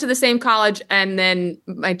sister went to the same college, and then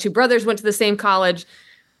my 2 brothers went to the same college.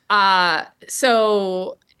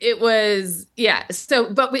 So it was,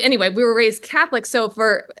 but anyway, we were raised Catholic. So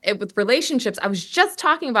with relationships, I was just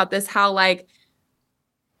talking about this, how like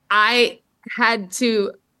I had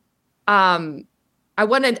to,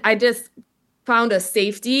 I just found a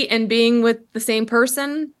safety in being with the same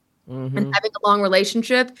person and having a long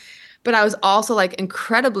relationship. But I was also like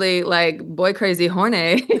incredibly like boy crazy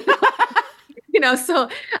horny, so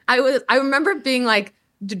I remember being like,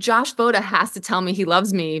 Josh Voda has to tell me he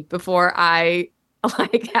loves me before I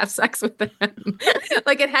like have sex with him.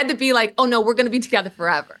 Like it had to be like, oh no, we're going to be together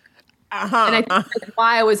forever. And I think that's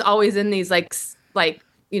why I was always in these like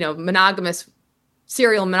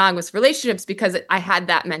serial monogamous relationships, because I had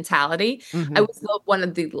that mentality. I was one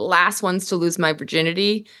of the last ones to lose my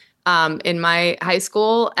virginity. in my high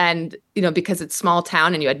school. And, because it's small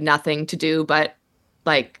town and you had nothing to do but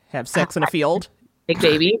like Have sex in a field. make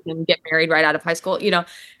babies and get married right out of high school,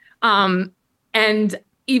 and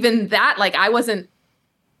even that, like, I wasn't,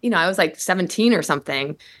 I was like 17 or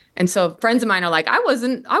something. And so friends of mine are like, I was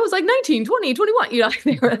like 19, 20, 21,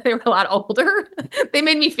 they were a lot older. They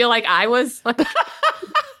made me feel like I was like,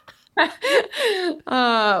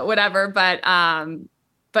 whatever.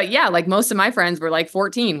 But yeah, like most of my friends were like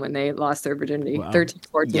 14 when they lost their virginity, 13,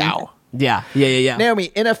 14. Yeah. Yeah.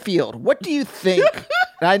 Naomi, in a field, what do you think?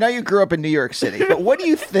 And I know you grew up in New York City, but what do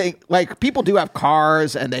you think? Like, people do have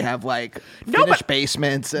cars and they have like finished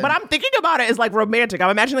basements. But I'm thinking about it as like romantic.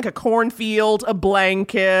 I'm imagining like a cornfield, a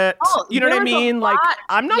blanket. You know what I mean? Like,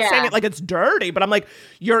 I'm not saying it like it's dirty, but I'm like,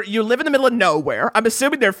 you live in the middle of nowhere. I'm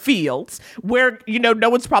assuming they're fields where, no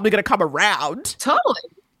one's probably going to come around. Totally.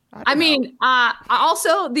 I mean,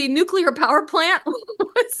 also the nuclear power plant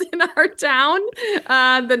was in our town,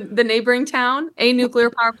 the neighboring town, a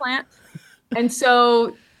nuclear power plant. And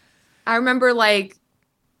so I remember like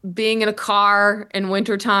being in a car in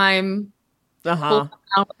wintertime, with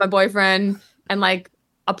my boyfriend, and like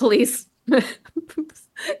a police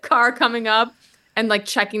car coming up and like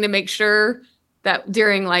checking to make sure that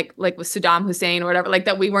during like with Saddam Hussein or whatever, like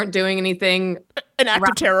that we weren't doing anything. An act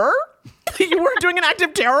of terror? You weren't doing an act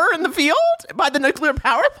of terror in the field by the nuclear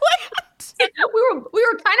power plant? We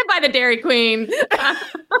were kind of by the Dairy Queen.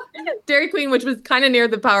 Dairy Queen, which was kind of near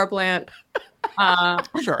the power plant.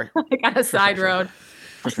 Sure. Like on a side road.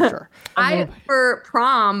 For sure. For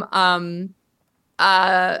prom,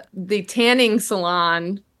 the tanning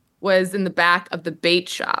salon was in the back of the bait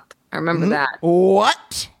shop. I remember that.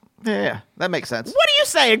 What? Yeah, that makes sense. What are you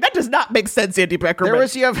saying? That does not make sense, Andy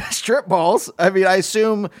Beckerman. You have strip malls. I mean, I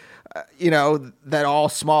assume, that all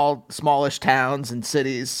smallish towns and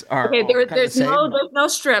cities are. Okay, there's no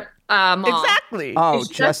strip mall. Exactly. Oh, it's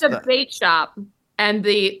just a bait shop, and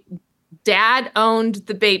the dad owned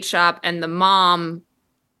the bait shop, and the mom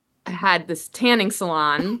had this tanning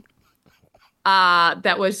salon.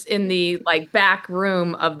 That was in the like back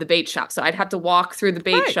room of the bait shop. So I'd have to walk through the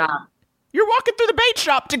bait shop. You're walking through the bait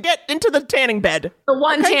shop to get into the tanning bed. The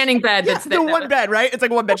one tanning bed that's there. The one bed, right? It's like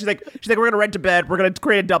one bed. She's like, we're going to rent a bed. We're going to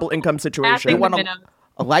create a double income situation. You want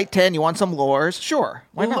a light tan? You want some lures? Sure.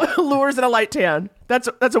 Why not? Lures and a light tan. That's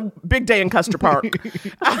a big day in Custer Park.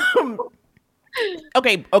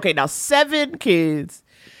 Okay. Now 7 kids,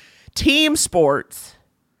 team sports.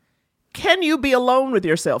 Can you be alone with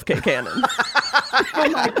yourself, Kate Cannon? Oh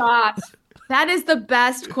my gosh. That is the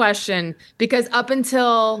best question, because up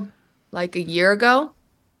until like a year ago,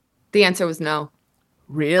 the answer was no.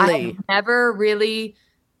 Really? I've never really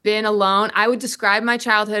been alone. I would describe my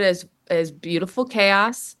childhood as beautiful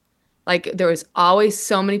chaos. Like there was always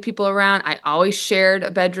so many people around. I always shared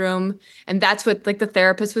a bedroom. And that's what like the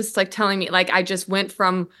therapist was like telling me. Like I just went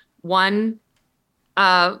from one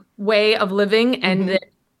way of living, and then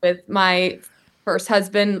with my first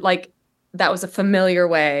husband, like that was a familiar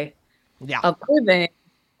way of living.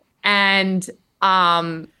 And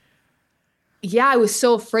I was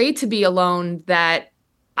so afraid to be alone that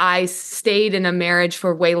I stayed in a marriage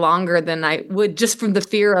for way longer than I would, just from the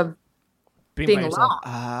fear of being alone.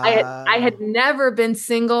 I had never been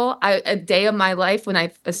single a day of my life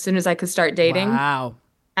as soon as I could start dating. Wow.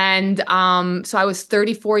 And so I was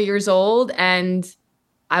 34 years old, and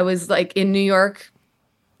I was like in New York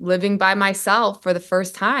living by myself for the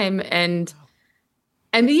first time.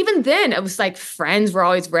 And even then, it was like friends were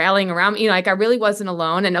always rallying around me. Like I really wasn't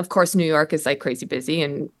alone. And of course, New York is like crazy busy,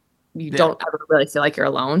 and you don't ever really feel like you're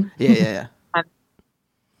alone. Yeah.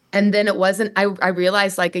 And then it wasn't. I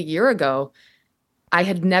realized like a year ago, I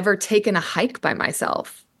had never taken a hike by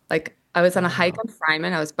myself. Like I was on a hike on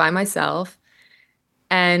Fryman. I was by myself,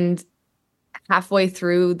 and halfway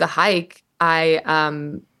through the hike, I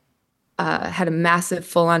had a massive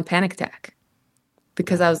full-on panic attack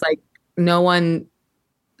because I was like, no one.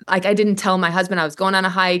 Like I didn't tell my husband I was going on a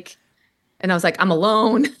hike, and I was like, I'm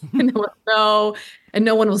alone, and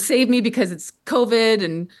no one will save me because it's COVID,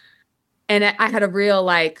 and I had a real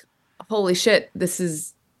like, holy shit,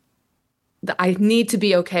 I need to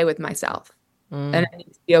be okay with myself, and I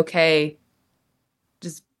need to be okay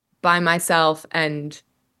just by myself and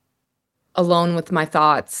alone with my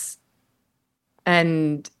thoughts,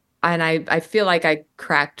 and I feel like I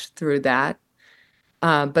cracked through that.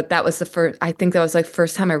 But that was I think that was like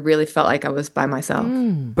first time I really felt like I was by myself.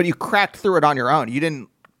 But you cracked through it on your own. You didn't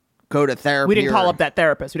go to therapy. We didn't call up that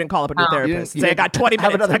therapist. We didn't call up a new therapist. Say, I got 20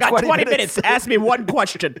 minutes. I got 20 minutes. Ask me one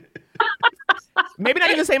question. Maybe not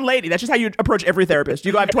even the same lady. That's just how you approach every therapist.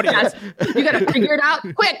 You go, I have 20 minutes. You got to figure it out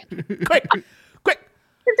quick. Quick.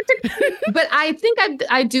 But I think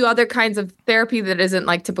I do other kinds of therapy that isn't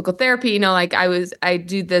like typical therapy. You know, like I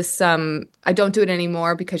do this, I don't do it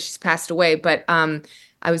anymore because she's passed away, but I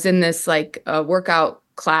was in this like workout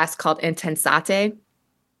class called Intensate,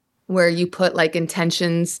 where you put like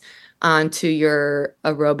intentions onto your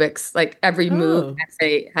aerobics. Like every move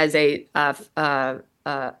has a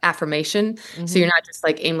affirmation. So you're not just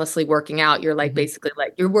like aimlessly working out. You're like basically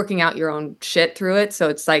like you're working out your own shit through it. So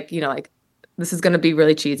it's like, you know, like this is going to be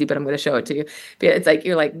really cheesy, but I'm going to show it to you. But it's like,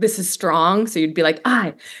 you're like, this is strong. So you'd be like,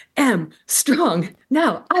 I am strong.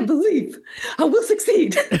 Now I believe I will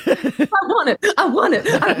succeed. I want it. I want it.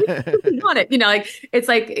 I really want it. You know, like, it's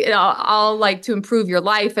like, you know, all like to improve your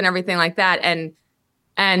life and everything like that. And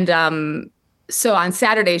so on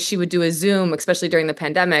Saturdays, she would do a Zoom, especially during the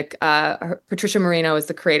pandemic. Patricia Marino is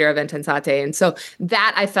the creator of Intensate. And so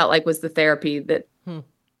that I felt like was the therapy that, you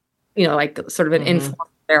know, like sort of an informal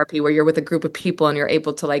therapy where you're with a group of people and you're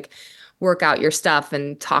able to like work out your stuff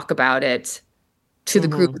and talk about it to the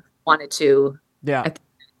group that wanted to. Yeah.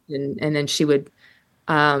 And then she would,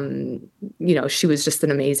 you know, she was just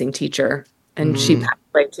an amazing teacher and she passed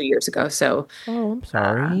away 2 years ago. So I'm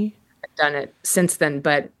sorry. I've done it since then.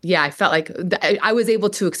 But yeah, I felt like I was able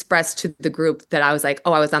to express to the group that I was like,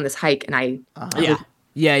 oh, I was on this hike and I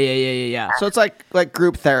Yeah. So it's like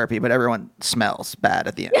group therapy, but everyone smells bad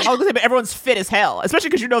at the end. I was gonna say, but everyone's fit as hell, especially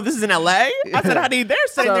because you know this is in LA. I said, honey, they're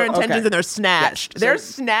setting their intentions and they're snatched. They're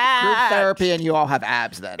snatched. Group therapy, and you all have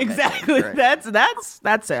abs then. Exactly. Right.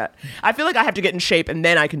 That's it. I feel like I have to get in shape and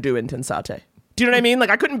then I can do Intensate. Do you know what I mean? Like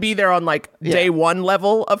I couldn't be there on like day one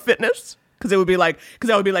level of fitness because I would be like,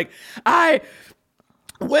 I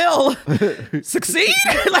will succeed.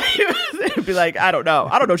 Like it'd be like, I don't know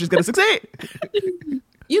if she's gonna succeed.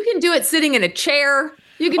 You can do it sitting in a chair.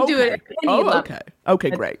 You can do it at any level. Okay,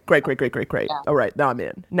 great. Yeah. All right, now I'm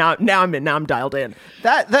in. Now I'm in. Now I'm dialed in.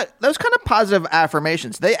 That those kind of positive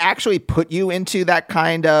affirmations, they actually put you into that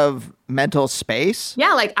kind of mental space.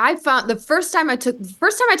 Yeah, like I found the first time I took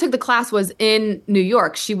the class was in New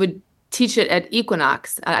York. She would teach it at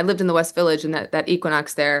Equinox. I lived in the West Village and that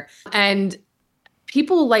Equinox there. And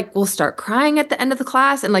people like will start crying at the end of the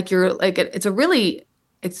class and like you're like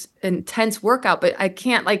it's intense workout, but I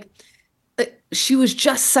can't she was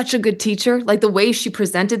just such a good teacher. Like the way she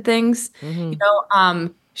presented things, you know,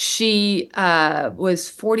 she was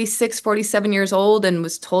 46, 47 years old and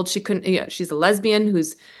was told she couldn't, you know, she's a lesbian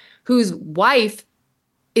whose wife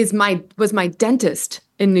was my dentist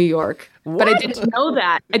in New York. What? But I didn't know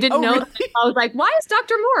that. I didn't know really? that. I was like, why is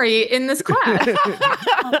Dr. Mori in this class?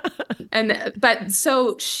 But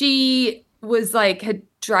so she was like, had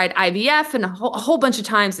tried IVF and a whole bunch of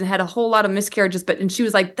times and had a whole lot of miscarriages. And she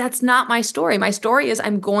was like, that's not my story. My story is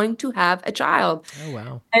I'm going to have a child. Oh,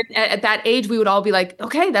 wow. And at that age, we would all be like,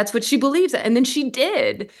 okay, that's what she believes. And then she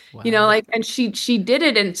did, you know, like, and she did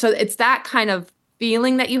it. And so it's that kind of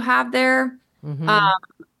feeling that you have there,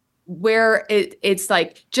 where it's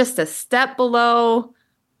like just a step below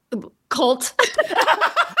cult.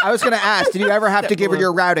 I was going to ask, did you ever have to give her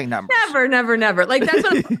your routing number? Never. Like that's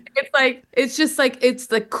what it's like. It's just like, it's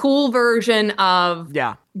the cool version of,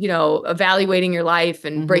 you know, evaluating your life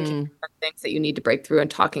and breaking things that you need to break through and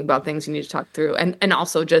talking about things you need to talk through. And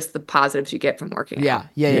also just the positives you get from working out.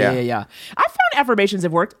 Yeah. I found affirmations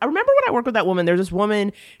have worked. I remember when I worked with that woman, there's this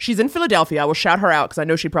woman, she's in Philadelphia. I will shout her out because I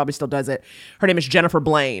know she probably still does it. Her name is Jennifer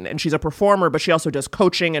Blaine and she's a performer, but she also does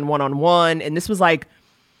coaching and one-on-one. And this was like,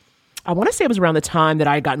 I want to say it was around the time that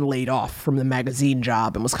I had gotten laid off from the magazine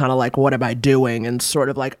job and was kind of like, what am I doing? And sort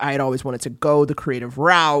of like, I had always wanted to go the creative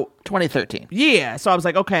route. 2013. Yeah. So I was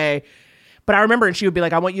like, okay. But I remember, and she would be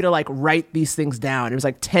like, I want you to like write these things down. It was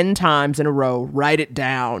like 10 times in a row, write it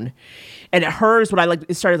down. And at hers, what I like,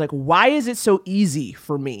 it started like, why is it so easy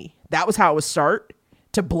for me? That was how it would start,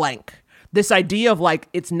 to blank. This idea of like,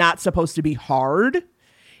 it's not supposed to be hard.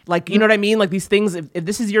 Like, you know what I mean? Like these things, if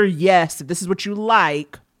this is your yes, if this is what you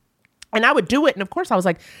like. And I would do it. And of course I was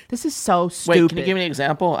like, this is so stupid. Wait, can you give me an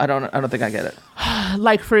example? I don't think I get it.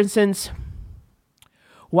 Like, for instance,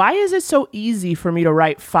 why is it so easy for me to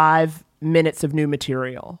write 5 minutes of new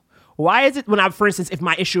material? Why is it for instance, if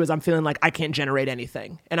my issue is I'm feeling like I can't generate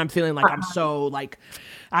anything and I'm feeling like I'm so like,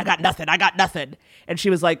 I got nothing. And she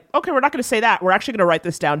was like, okay, we're not going to say that. We're actually going to write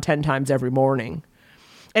this down 10 times every morning.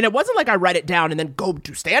 And it wasn't like I write it down and then go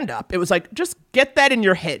do stand up. It was like, just get that in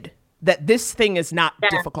your head that this thing is not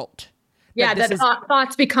difficult. Yeah, this that is-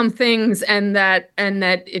 thoughts become things, and that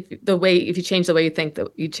if you change the way you think, that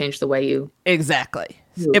you change the way you. Exactly.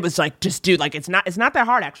 It was like, just dude, like it's not that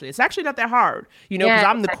hard actually. It's actually not that hard, because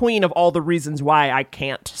I'm the queen of all the reasons why I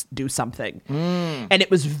can't do something. And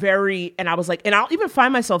it was and I was like, and I'll even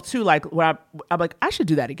find myself too, like when I'm like, I should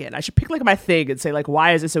do that again. I should pick like my thing and say like,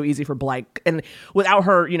 why is it so easy for blank? And without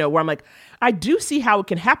her, where I'm like, I do see how it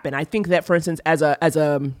can happen. I think that, for instance, as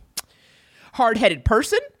a hard-headed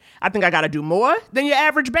person, I think I got to do more than your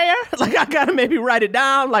average bear. Like I got to maybe write it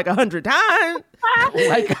down like 100 times.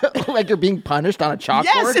 like you're being punished on a chalkboard?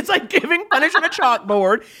 Yes, it's like giving punish on a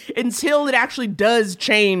chalkboard until it actually does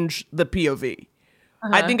change the POV.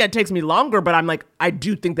 I think that takes me longer, but I'm like, I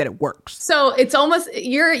do think that it works. So it's almost,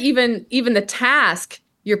 you're even the task,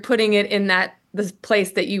 you're putting it in the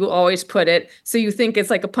place that you always put it. So you think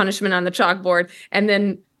it's like a punishment on the chalkboard, and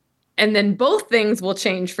then both things will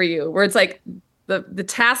change for you, where it's like the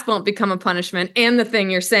task won't become a punishment, and the thing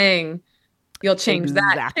you're saying, you'll change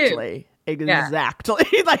that too.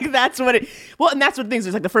 Exactly. Like that's what it. Well, and that's what things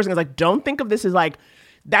is like. The first thing is like, don't think of this as like.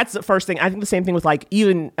 That's the first thing. I think the same thing with like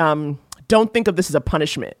even. Don't think of this as a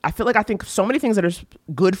punishment. I think so many things that are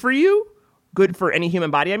good for you, good for any human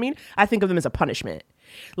body. I think of them as a punishment,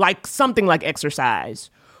 like something like exercise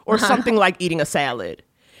or something like eating a salad.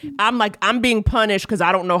 I'm being punished because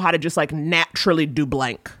I don't know how to just like naturally do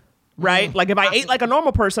blank. Right? Like if I ate like a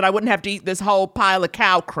normal person, I wouldn't have to eat this whole pile of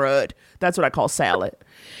cow crud. That's what I call salad.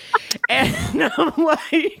 And I'm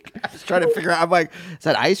like, I was trying to figure out. I'm like, is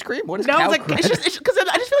that ice cream? What is cow crud? It's just because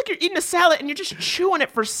I just feel like you're eating a salad and you're just chewing it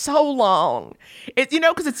for so long. It's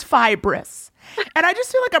because it's fibrous, and I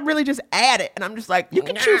just feel like I'm really just at it, and I'm just like, You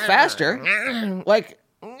can chew faster. Like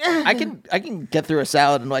I can get through a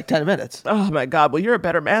salad in like 10 minutes. Oh my God! Well, you're a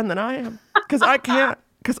better man than I am because I can't.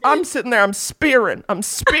 Because I'm sitting there, I'm spearing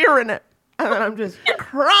it, and then I'm just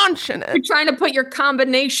crunching You're it. trying to put your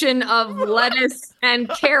combination of lettuce and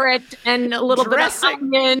carrot and a little Dressing. bit of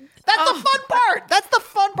onion. That's the fun part. That's the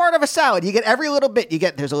fun part of a salad. You get every little bit.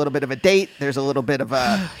 There's a little bit of a date. There's a little bit of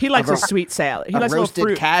a. He likes a sweet salad. He likes a roasted little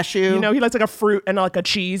fruit. cashew. He likes like a fruit and like a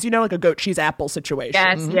cheese. Like a goat cheese apple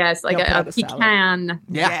situation. Yes, like He'll put a on a salad. pecan.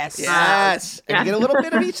 Yes. And you get a little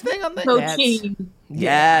bit of each thing on there. Poaching.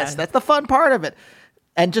 Yes, that's the fun part of it.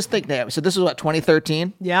 And just think, Naomi, so this was what,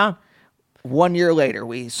 2013? Yeah. 1 year later,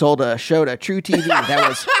 we sold a show to True TV that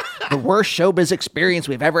was the worst showbiz experience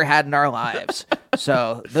we've ever had in our lives.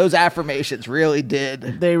 So those affirmations really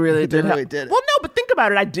did. They really did. really did. Well, no, but think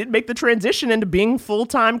about it. I did make the transition into being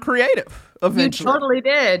full-time creative eventually. You totally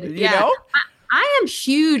did. You know? I am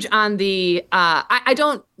huge on the, I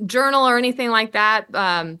don't journal or anything like that.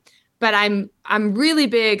 But I'm really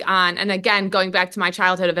big on, and again, going back to my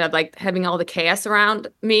childhood of like having all the chaos around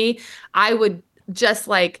me, I would just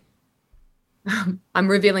like, I'm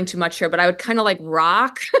revealing too much here, but I would kind of like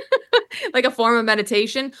rock like a form of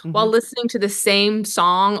meditation while listening to the same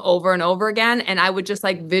song over and over again. And I would just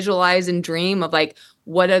like visualize and dream of like,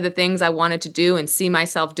 what are the things I wanted to do and see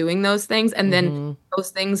myself doing those things. And then those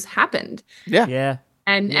things happened. Yeah.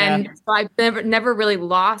 And so I've never really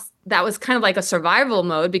lost. That was kind of like a survival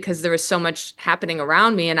mode because there was so much happening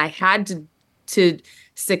around me, and I had to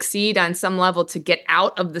succeed on some level to get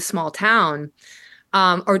out of the small town,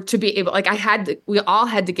 or to be able. Like we all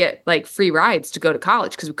had to get like free rides to go to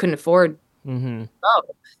college because we couldn't afford to go.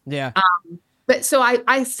 Yeah. But so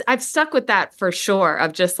I've stuck with that for sure.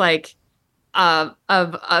 Of just like.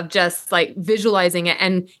 Of just like visualizing it,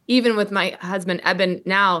 and even with my husband Eben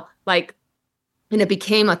now, like. And it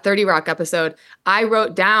became a 30 Rock episode. I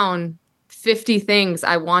wrote down 50 things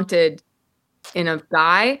I wanted in a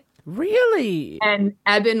guy. Really? And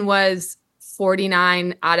Eben was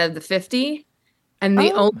 49 out of the 50. And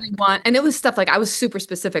the only one, and it was stuff like, I was super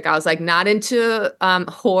specific. I was like, not into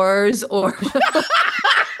whores or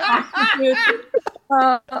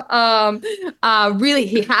really,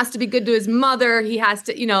 he has to be good to his mother. He has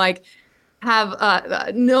to, like,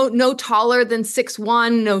 have no taller than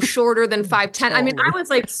 6'1", no shorter than 5'10". I mean, I was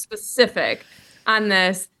like specific on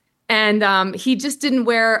this, and he just didn't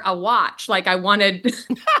wear a watch like I wanted.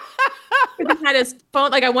 He had his phone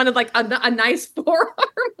like I wanted like a nice forearm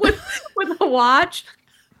with a watch.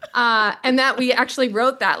 And that we actually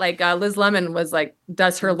wrote that like Liz Lemon was like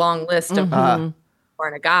does her long list of for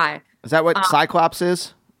a guy. Is that what Cyclops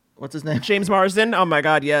is? What's his name? James Marsden. Oh my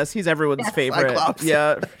God, yes, he's everyone's favorite. Cyclops.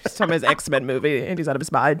 Yeah, he's from his X-Men movie, and he's out of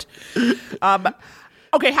his mind.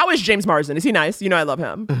 Okay, how is James Marsden? Is he nice? I love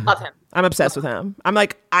him. Love him. I'm obsessed with him. I'm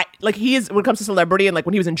like, he is, when it comes to celebrity, and like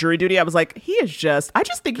when he was in Jury Duty, I was like, I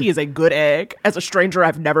just think he is a good egg. As a stranger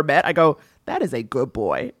I've never met, I go, that is a good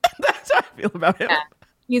boy. That's how I feel about him.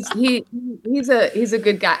 he's a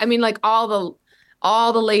good guy. I mean, like all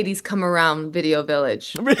the ladies come around Video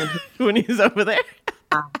Village when he's over there.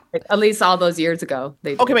 At least all those years ago.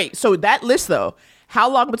 They did. Okay, wait. So that list, though, how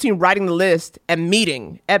long between writing the list and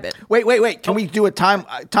meeting Eben? Wait. Can we do a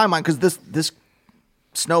timeline? Because this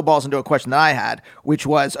snowballs into a question that I had, which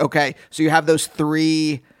was, okay, so you have those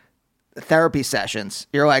 3 therapy sessions.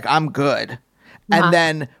 You're like, I'm good. And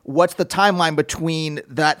then what's the timeline between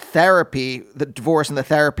that therapy, the divorce and the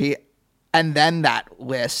therapy, and then that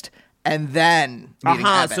list, and then meeting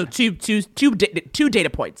Eben? So two data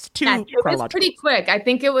points. It was pretty quick. I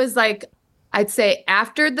think it was like, I'd say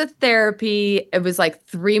after the therapy, it was like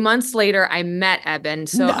 3 months later, I met Eben.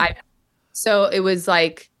 So it was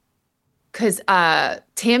like, because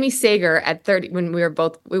Tammy Sager at 30, when we were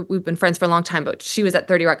both, we've been friends for a long time, but she was at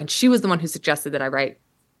 30 Rock, and she was the one who suggested that I write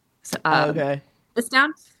this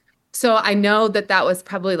down. So I know that was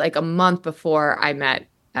probably like a month before I met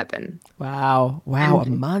Eben. Wow, a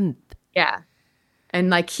month. Yeah. And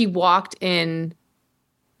like he walked in,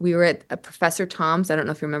 we were at a Professor Tom's. I don't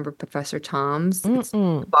know if you remember Professor Tom's. It's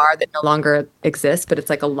a bar that no longer exists, but it's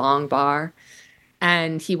like a long bar.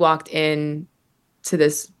 And he walked in to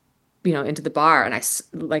this, into the bar, and I,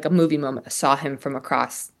 like a movie moment, I saw him from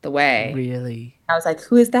across the way. Really? I was like,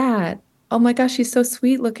 who is that? Oh my gosh, he's so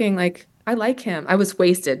sweet looking. Like, I like him. I was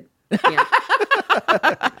wasted.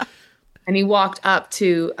 And he walked up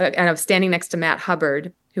to, and I was standing next to Matt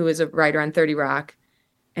Hubbard, who was a writer on 30 Rock.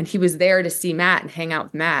 And he was there to see Matt and hang out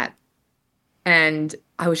with Matt. And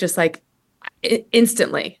I was just like,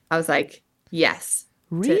 instantly, I was like, yes.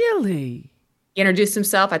 Really? He introduced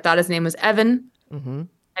himself. I thought his name was Evan. Mm-hmm.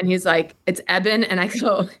 And he's like, it's Eben. And I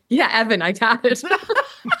go, yeah, Evan, I got it.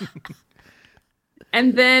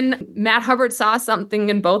 And then Matt Hubbard saw something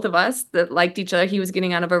in both of us that liked each other. He was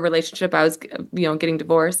getting out of a relationship. I was, getting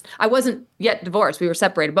divorced. I wasn't yet divorced. We were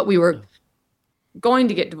separated, but we were going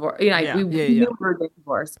to get divorced. We knew we were getting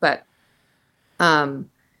divorced, but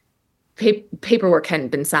paperwork hadn't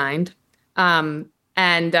been signed. And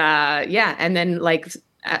then like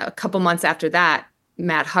a couple months after that,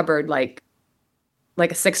 Matt Hubbard, like a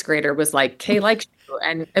 6th grader, was like, Kay likes you.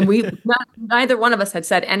 And we, neither one of us had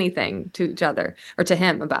said anything to each other or to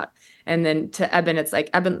him about. And then to Eben, it's like,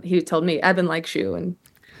 Eben, he told me, Eben likes you. And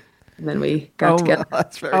then we got together.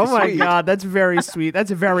 That's very sweet. My God, that's very sweet. That's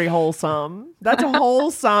very wholesome. That's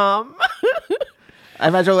wholesome. I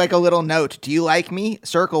imagine like a little note. Do you like me?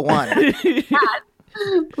 Circle 1.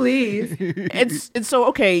 Please. And so,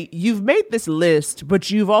 okay, you've made this list, but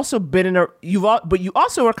you've also been but you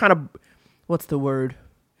also are kind of, what's the word?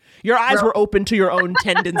 Your eyes were open to your own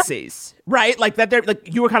tendencies, right? Like that.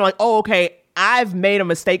 Like you were kind of like, oh, okay, I've made a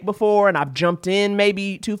mistake before, and I've jumped in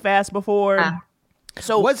maybe too fast before.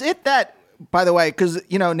 So was it that, by the way, because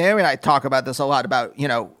Naomi and I talk about this a lot about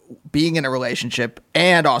being in a relationship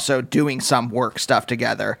and also doing some work stuff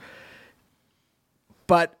together.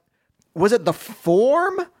 But was it the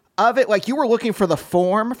form of it? Like you were looking for the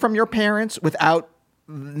form from your parents without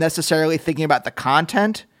necessarily thinking about the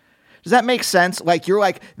content? Does that make sense? Like you're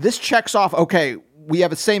like, this checks off, okay, we have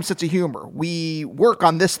the same sense of humor. We work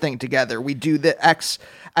on this thing together. We do the X,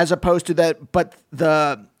 as opposed to that, but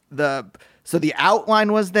so the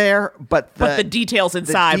outline was there, but the details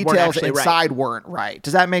inside weren't right.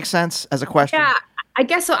 Does that make sense as a question? Yeah, I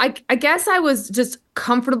guess so. I guess I was just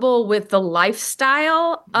comfortable with the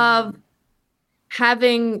lifestyle of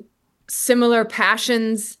having similar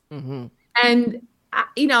passions. Mm-hmm. And,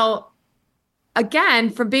 again,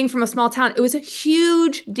 from being from a small town, it was a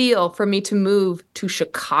huge deal for me to move to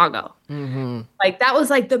Chicago. Mm-hmm. Like that was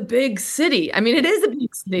like the big city. I mean, it is a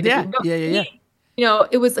big city. Yeah.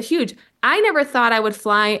 It was a huge. I never thought I would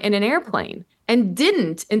fly in an airplane, and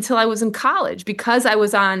didn't until I was in college, because I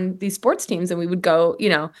was on these sports teams and we would go,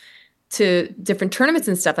 to different tournaments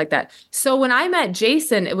and stuff like that. So when I met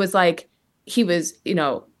Jason, it was like he was,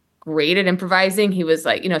 great at improvising. He was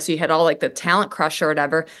like, so you had all like the talent crush or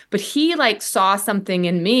whatever, but he like saw something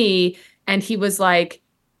in me, and he was like,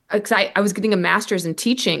 I was getting a master's in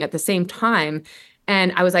teaching at the same time.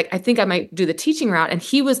 And I was like, I think I might do the teaching route. And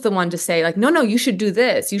he was the one to say like, no, you should do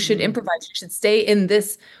this. You should improvise. You should stay in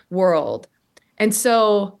this world. And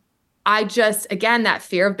so I just, again, that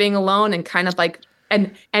fear of being alone and kind of like,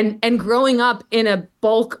 and growing up in a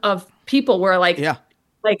bulk of people where like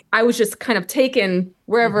I was just kind of taken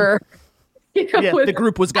wherever the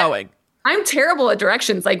group was going. I'm terrible at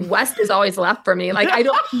directions. Like west is always left for me. Like I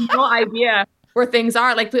don't have no idea where things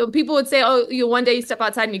are. Like people would say, oh, one day you step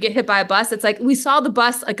outside and you get hit by a bus. It's like, we saw the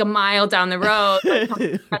bus like a mile down the road.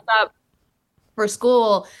 Like, up for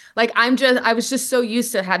school. Like, I was just so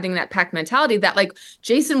used to having that pack mentality that like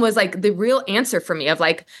Jason was like the real answer for me of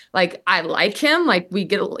like I like him. Like we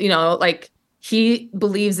get, you know, like he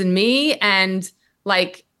believes in me, and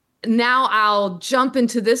like now I'll jump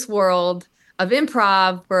into this world of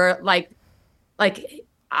improv where like,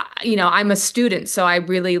 you know, I'm a student, so I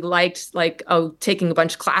really liked like taking a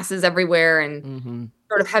bunch of classes everywhere and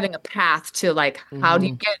sort of having a path to like how do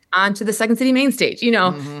you get onto the Second City main stage? You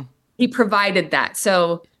know, he provided that.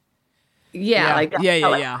 So like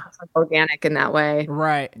organic in that way.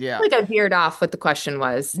 Right. Yeah. I feel like I veered off what the question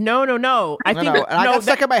was. No. I think And I got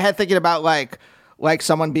stuck in my head thinking about like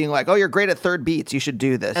someone being like, "Oh, you're great at third beats. You should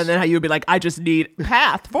do this." And then how you would be like, I just need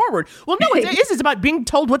path forward. Well, no, it's about being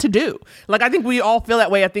told what to do. Like, I think we all feel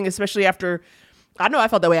that way. I think especially after, I know I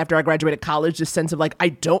felt that way after I graduated college, this sense of like, I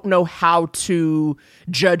don't know how to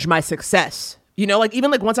judge my success. You know, like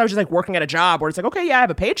even like once I was just like working at a job where it's like, okay, yeah, I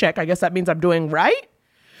have a paycheck. I guess that means I'm doing right.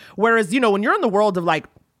 Whereas, you know, when you're in the world of like,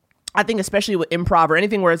 I think especially with improv or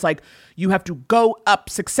anything where it's like, you have to go up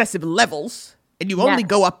successive levels. And you only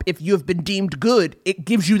go up if you have been deemed good. It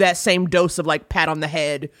gives you that same dose of like pat on the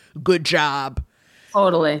head, good job.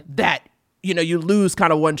 Totally. That, you know, you lose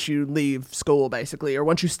kind of once you leave school, basically, or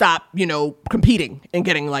once you stop, you know, competing and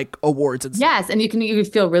getting like awards and stuff. Yes, and you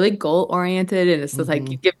feel really goal oriented, and it's just like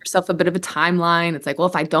you give yourself a bit of a timeline. It's like, well,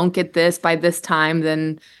 if I don't get this by this time,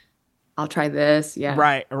 then I'll try this. Yeah.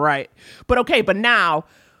 Right. But okay, but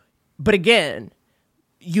again,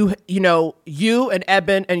 you know, you and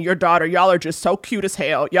Eben and your daughter, y'all are just so cute as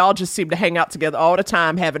hell. Y'all just seem to hang out together all the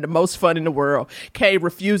time, having the most fun in the world. Kay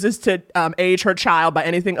refuses to age her child by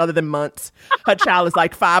anything other than months. Her child is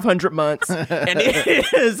like 500 months, and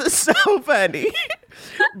it is so funny.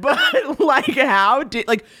 But like, how did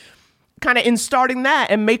like kind of in starting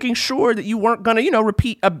that and making sure that you weren't gonna, you know,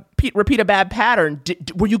 repeat a bad pattern?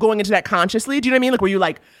 Were you going into that consciously? Do you know what I mean? Like, were you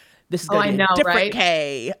like, this is gonna be a different right?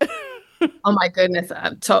 Kay? Oh my goodness.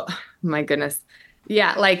 My goodness.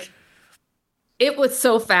 Yeah. Like it was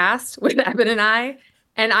so fast with Eben and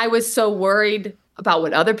I was so worried about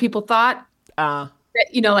what other people thought, that,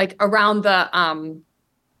 you know, like around the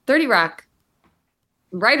 30 Rock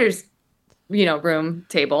writers, you know, room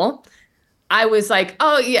table. I was like,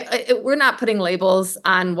 oh yeah, we're not putting labels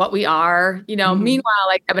on what we are, you know. Meanwhile,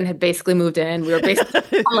 like Eben had basically moved in. We were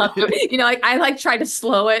basically, you know, like I like tried to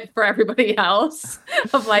slow it for everybody else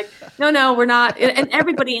of like, no, we're not. And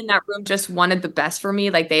everybody in that room just wanted the best for me.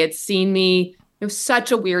 Like they had seen me. It was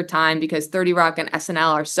such a weird time because 30 Rock and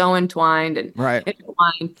SNL are so entwined and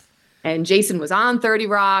intertwined. And Jason was on 30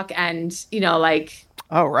 Rock, and you know, like,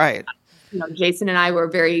 oh right, you know, Jason and I were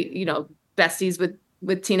very, you know, besties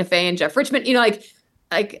with Tina Fey and Jeff Richmond, you know,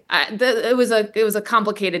 it was a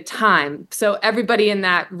complicated time. So everybody in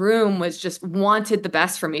that room was just wanted the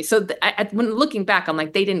best for me. So when looking back, I'm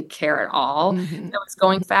like, they didn't care at all. That was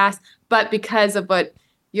going fast. But because of what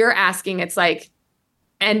you're asking, it's like,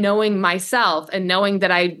 and knowing myself and knowing that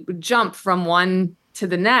I would jump from one to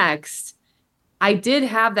the next, I did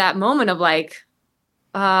have that moment of like,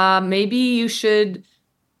 maybe you should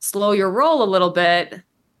slow your roll a little bit.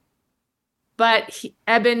 But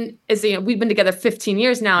Eben is, you know, we've been together 15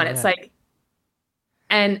 years now, and it's like,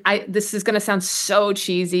 and this is going to sound so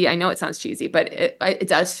cheesy. I know it sounds cheesy, but it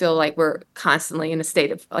does feel like we're constantly in a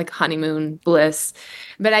state of like honeymoon bliss.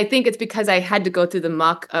 But I think it's because I had to go through the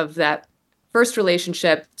muck of that first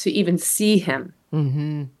relationship to even see him.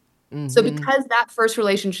 So because that first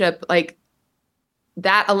relationship, like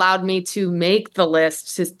that allowed me to make the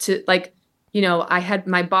list to like, you know, I had,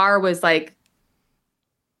 my bar was like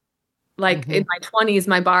in my 20s,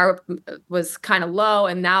 my bar was kind of low.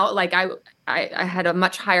 And now like I had a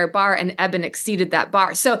much higher bar, and Eben exceeded that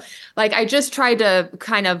bar. So like, I just tried to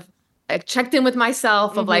kind of checked in with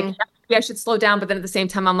myself of like, maybe I should slow down. But then at the same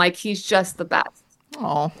time, I'm like, he's just the best.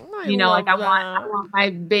 Oh, you know, like I want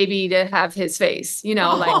my baby to have his face, you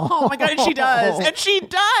know, like, oh my God. And she does. And she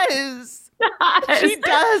does. She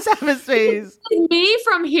does have his face. Me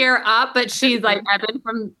from here up, but she's like Eben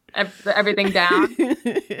from everything down.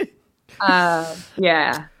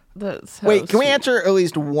 Yeah. Wait, can we answer at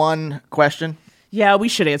least one question? Yeah, we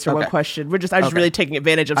should answer one question. I'm just really taking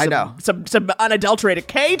advantage of some unadulterated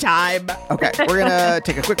K time. Okay, we're gonna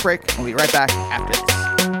take a quick break. We'll be right back after this.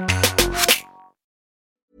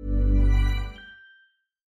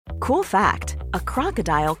 Cool fact, a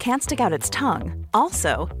crocodile can't stick out its tongue.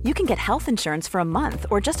 Also, you can get health insurance for a month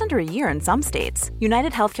or just under a year in some states.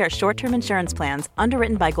 United Healthcare short-term insurance plans,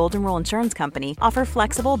 underwritten by Golden Rule Insurance Company, offer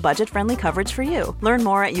flexible, budget-friendly coverage for you. Learn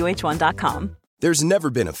more at uh1.com. There's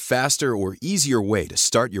never been a faster or easier way to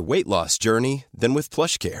start your weight loss journey than with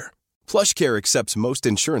PlushCare. PlushCare accepts most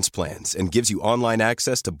insurance plans and gives you online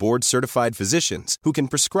access to board-certified physicians who can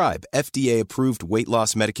prescribe FDA-approved weight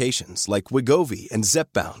loss medications like Wegovy and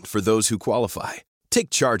Zepbound for those who qualify. Take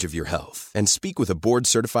charge of your health and speak with a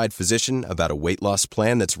board-certified physician about a weight loss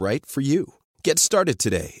plan that's right for you. Get started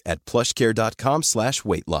today at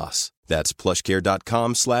plushcare.com/weight loss. That's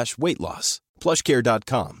plushcare.com/weight loss.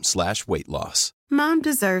 plushcare.com/weight loss. Mom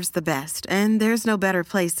deserves the best, and there's no better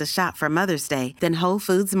place to shop for Mother's Day than Whole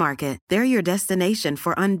Foods Market. They're your destination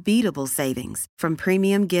for unbeatable savings, from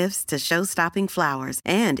premium gifts to show-stopping flowers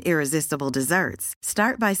and irresistible desserts.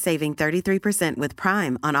 Start by saving 33% with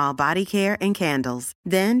Prime on all body care and candles.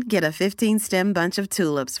 Then get a 15-stem bunch of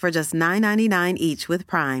tulips for just $9.99 each with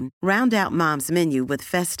Prime. Round out Mom's menu with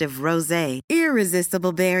festive rosé,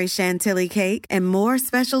 irresistible berry chantilly cake, and more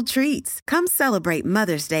special treats. Come celebrate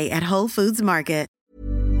Mother's Day at Whole Foods Market.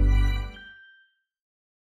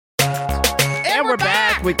 And we're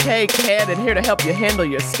back with Kate Cannon here to help you handle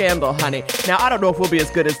your scandal, honey. Now, I don't know if we'll be as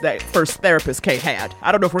good as that first therapist Kate had.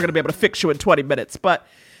 I don't know if we're going to be able to fix you in 20 minutes, but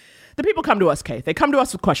the people come to us, Kate. They come to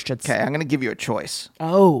us with questions. Okay, I'm going to give you a choice.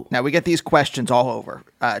 Oh. Now, we get these questions all over.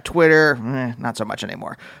 Twitter, not so much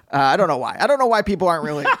anymore. I don't know why. I don't know why people aren't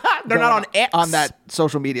really They're not on X. On that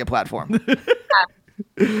social media platform.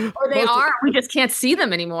 Or they are. We just can't see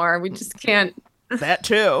them anymore. We just can't. That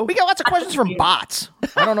too. We get lots of questions from bots.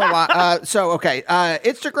 I don't know why.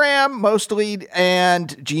 Instagram mostly, and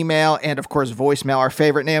Gmail, and of course voicemail. Our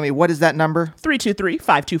favorite. Naomi, what is that number?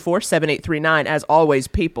 323-524-7839. As always,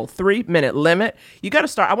 people, 3-minute limit. You got to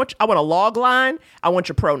start. I want a log line. I want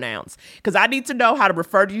your pronouns, because I need to know how to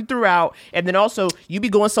refer to you throughout. And then also, you be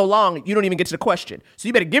going so long, you don't even get to the question. So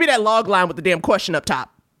you better give me that log line with the damn question up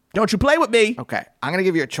top. Don't you play with me. Okay, I'm going to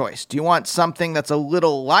give you a choice. Do you want something that's a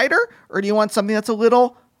little lighter, or do you want something that's a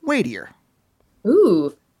little weightier?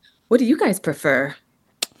 Ooh, what do you guys prefer?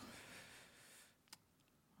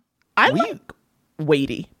 I like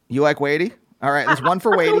weighty. You like weighty? All right, there's one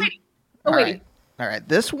for weighty. All right.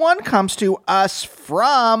 This one comes to us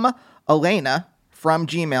from Elena from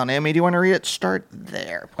Gmail. Naomi, do you want to read it? Start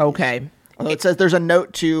there. Okay. Although it says there's a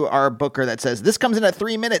note to our booker that says, this comes in at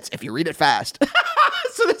 3 minutes if you read it fast.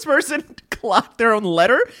 So this person clocked their own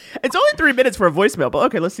letter? It's only 3 minutes for a voicemail, but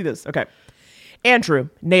okay, let's see this. Okay. Andrew,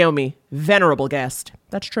 Naomi, venerable guest.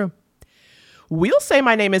 That's true. We'll say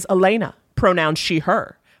my name is Elena, pronoun she,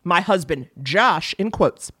 her. My husband, Josh, in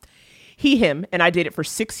quotes. He, him, and I dated for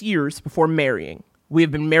 6 years before marrying. We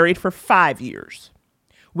have been married for 5 years.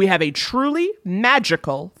 We have a truly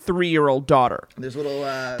magical 3-year-old daughter. There's little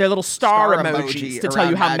they're little star emojis to tell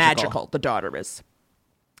you how magical the daughter is.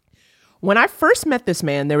 When I first met this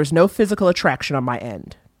man, there was no physical attraction on my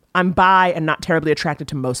end. I'm bi and not terribly attracted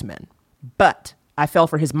to most men. But I fell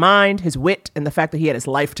for his mind, his wit, and the fact that he had his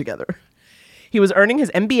life together. He was earning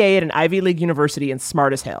his MBA at an Ivy League university and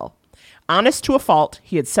smart as hell. Honest to a fault,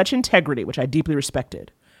 he had such integrity, which I deeply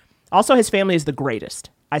respected. Also, his family is the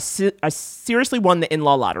greatest. I seriously won the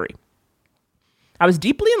in-law lottery. I was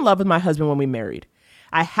deeply in love with my husband when we married.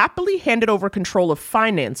 I happily handed over control of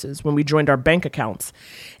finances when we joined our bank accounts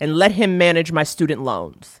and let him manage my student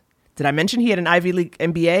loans. Did I mention he had an Ivy League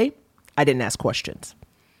MBA? I didn't ask questions.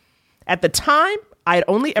 At the time, I had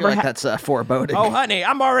only ever had... That's foreboding. Oh, honey,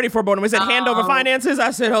 I'm already foreboding. We said hand over finances.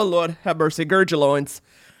 I said, oh, Lord, have mercy, gird your loins.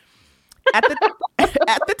 At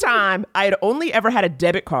the time, I had only ever had a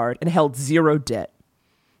debit card and held zero debt.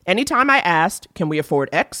 Anytime I asked, can we afford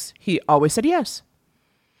X? He always said yes.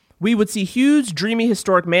 We would see huge, dreamy,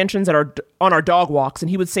 historic mansions on our dog walks, and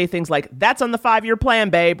he would say things like, that's on the 5-year plan,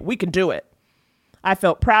 babe. We can do it. I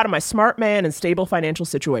felt proud of my smart man and stable financial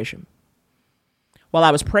situation. While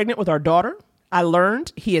I was pregnant with our daughter, I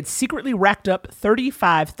learned he had secretly racked up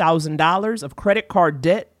 $35,000 of credit card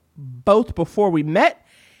debt, both before we met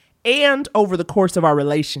and over the course of our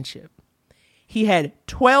relationship. He had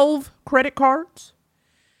 12 credit cards,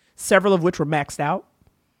 several of which were maxed out,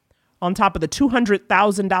 on top of the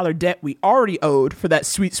 $200,000 debt we already owed for that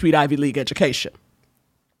sweet, sweet Ivy League education.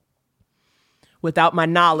 Without my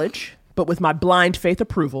knowledge, but with my blind faith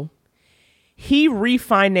approval, he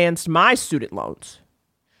refinanced my student loans.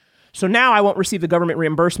 So now I won't receive the government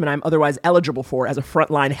reimbursement I'm otherwise eligible for as a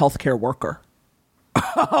frontline healthcare worker.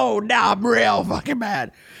 Oh, now I'm real fucking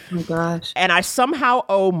mad. Oh, gosh. And I somehow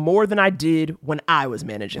owe more than I did when I was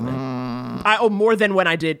managing them. I owe more than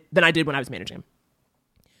I did when I was managing them.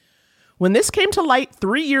 When this came to light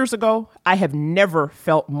 3 years ago, I have never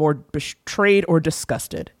felt more betrayed or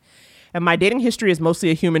disgusted. And my dating history is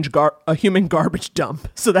mostly a human garbage dump.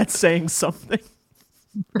 So that's saying something.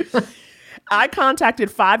 I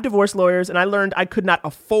contacted 5 divorce lawyers and I learned I could not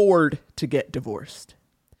afford to get divorced.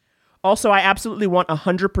 Also, I absolutely want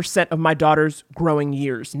 100% of my daughter's growing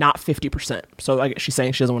years, not 50%. So I guess she's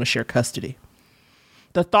saying she doesn't want to share custody.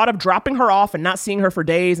 The thought of dropping her off and not seeing her for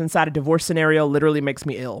days inside a divorce scenario literally makes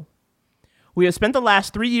me ill. We have spent the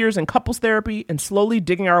last 3 years in couples therapy and slowly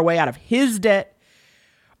digging our way out of his debt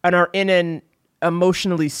and are in an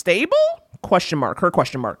emotionally stable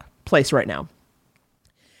place right now.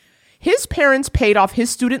 His parents paid off his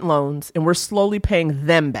student loans and we're slowly paying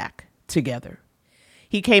them back together.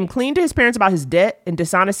 He came clean to his parents about his debt and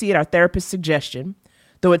dishonesty at our therapist's suggestion,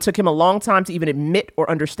 though it took him a long time to even admit or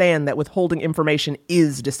understand that withholding information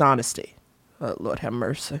is dishonesty. Oh, Lord have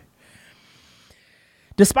mercy.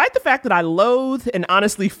 Despite the fact that I loathe and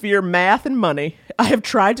honestly fear math and money, I have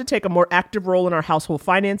tried to take a more active role in our household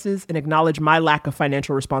finances and acknowledge my lack of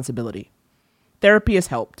financial responsibility. Therapy has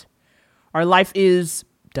helped. Our life is ...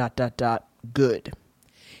 good.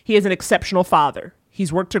 He is an exceptional father.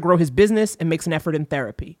 He's worked to grow his business and makes an effort in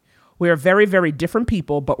therapy. We are very, very different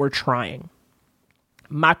people, but we're trying.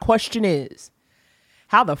 My question is,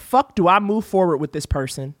 how the fuck do I move forward with this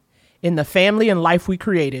person in the family and life we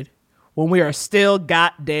created when we are still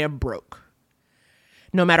goddamn broke?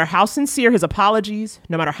 No matter how sincere his apologies,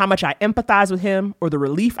 no matter how much I empathize with him or the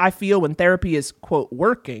relief I feel when therapy is, quote,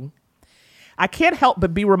 working, I can't help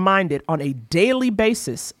but be reminded on a daily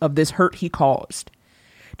basis of this hurt he caused.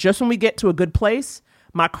 Just when we get to a good place,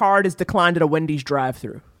 my card is declined at a Wendy's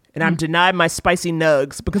drive-thru, and I'm denied my spicy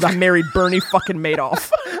nugs because I married Bernie fucking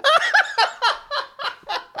Madoff.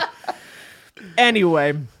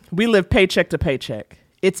 Anyway, we live paycheck to paycheck.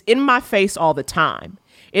 It's in my face all the time.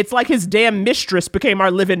 It's like his damn mistress became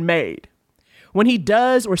our live-in maid. When he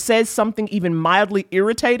does or says something even mildly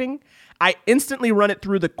irritating, I instantly run it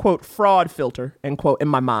through the, quote, fraud filter, end quote, in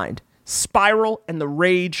my mind. Spiral, and the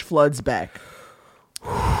rage floods back.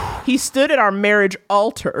 He stood at our marriage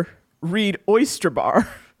altar, read Oyster Bar,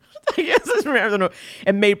 I guess it's, I don't know,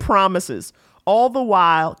 and made promises, all the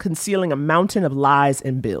while concealing a mountain of lies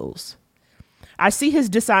and bills. I see his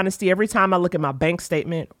dishonesty every time I look at my bank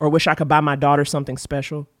statement or wish I could buy my daughter something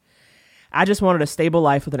special. I just wanted a stable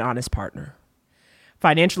life with an honest partner.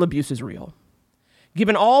 Financial abuse is real.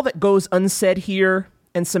 Given all that goes unsaid here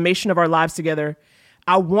and summation of our lives together,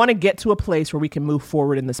 I want to get to a place where we can move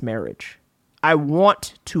forward in this marriage. I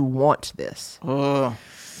want this.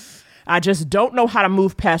 I just don't know how to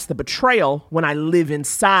move past the betrayal when I live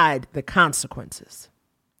inside the consequences.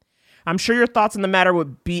 I'm sure your thoughts on the matter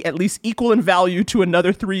would be at least equal in value to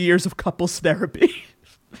another 3 years of couples therapy.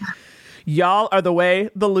 Y'all are the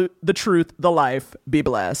way, the truth, the life. Be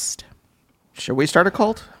blessed. Should we start a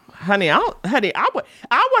cult? Honey, I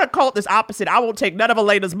want a cult that's opposite. I won't take none of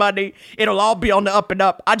Elena's money. It'll all be on the up and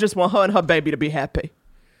up. I just want her and her baby to be happy.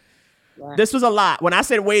 Yeah. This was a lot. When I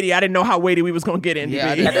said weighty, I didn't know how weighty we was going to get into.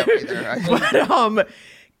 Yeah, I didn't know either. But,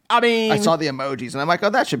 I mean, I saw the emojis and I'm like,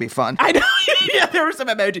 oh, that should be fun. I know. Yeah, there were some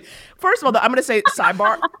emojis. First of all, I'm going to say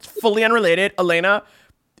sidebar, fully unrelated. Elena,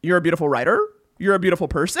 you're a beautiful writer. You're a beautiful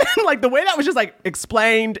person. Like the way that was just like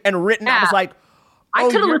explained and written, yeah. I was like, I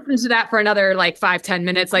could have listened to that for another like 5-10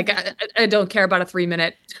 minutes. Like I don't care about a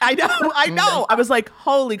 3-minute. I know. I was like,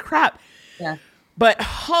 holy crap. Yeah. But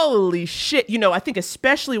holy shit, I think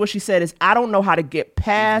especially what she said is, I don't know how to get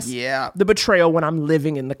past the betrayal when I'm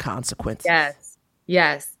living in the consequences.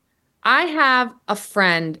 Yes. I have a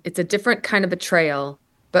friend. It's a different kind of betrayal,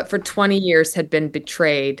 but for 20 years had been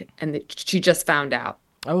betrayed and she just found out.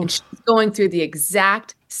 Oh. And she's going through the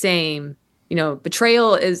exact same,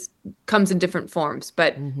 betrayal comes in different forms,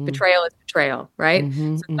 but betrayal is betrayal, right?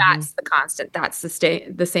 So that's the constant. That's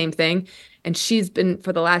the same thing. And she's been,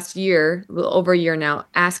 for the last year, a little over a year now,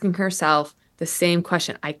 asking herself the same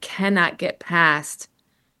question. I cannot get past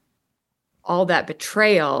all that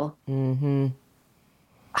betrayal.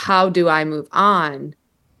 How do I move on?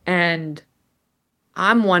 And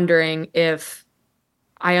I'm wondering if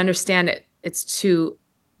I understand it's too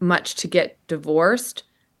much to get divorced,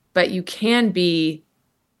 but you can get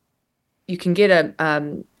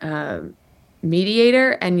a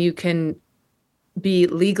mediator and you can be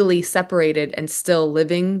legally separated and still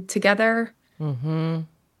living together.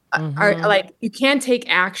 Like you can take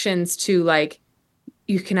actions to like,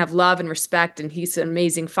 you can have love and respect and he's an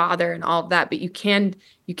amazing father and all of that, but you can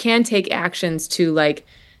take actions to like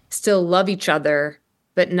still love each other,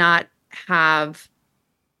 but not have,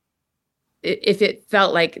 if it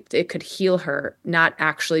felt like it could heal her, not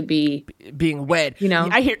actually being wed.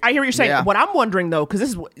 I hear what you're saying. Yeah. What I'm wondering though, because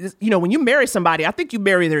this is, when you marry somebody, I think you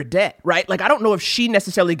marry their debt, right? Like I don't know if she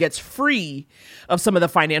necessarily gets free of some of the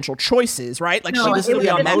financial choices, right? Like this is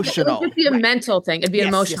emotional. It'd be a mental thing. It'd be an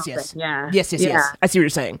emotional thing. Yeah. Yes. I see what you're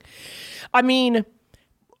saying. I mean,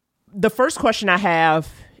 the first question I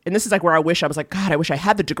have and this is like where I wish I was like, God, I wish I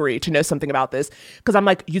had the degree to know something about this. Because I'm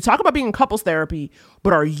like, you talk about being in couples therapy,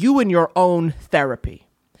 but are you in your own therapy?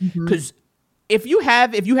 Because if you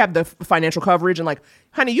have the financial coverage and like,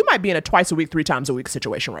 honey, you might be in a twice a week, 3 times a week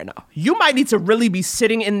situation right now. You might need to really be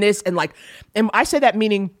sitting in this and like, and I say that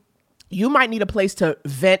meaning you might need a place to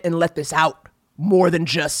vent and let this out more than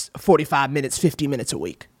just 45 minutes, 50 minutes a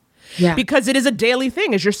week. Yeah. Because it is a daily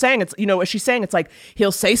thing. As you're saying, it's, you know, as she's saying, it's like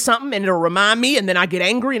he'll say something and it'll remind me and then I get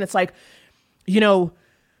angry and it's like, you know.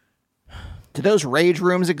 Do those rage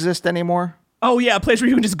rooms exist anymore? Oh, yeah. A place where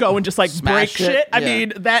you can just go and just like Smash break shit. it. I Yeah.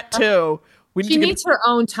 mean, that too. She needs her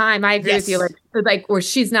own time. I agree with you. Like where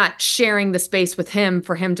she's not sharing the space with him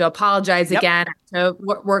for him to apologize again, to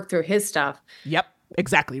work through his stuff. Yep.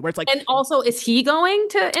 Exactly. Where it's like, and also, is he going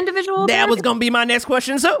to individual? That was going to be my next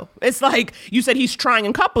question. So it's like you said, he's trying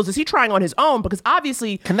in couples. Is he trying on his own? Because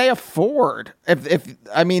obviously, can they afford? If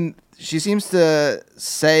I mean, she seems to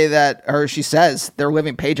say that, or she says they're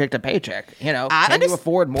living paycheck to paycheck. You know, can you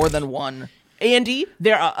afford more than one? Andy,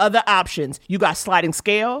 there are other options. You got sliding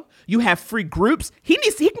scale. You have free groups. He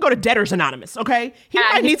can go to Debtors Anonymous. Okay, he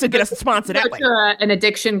might need to get us sponsored that way. To an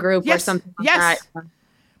addiction group or something. Like that.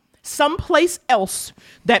 Someplace else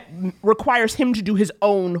that requires him to do his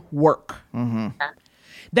own work.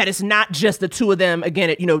 That is not just the two of them,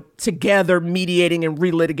 again, you know, together mediating and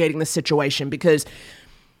relitigating the situation because,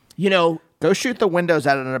 you know. Go shoot the windows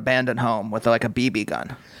at an abandoned home with like a BB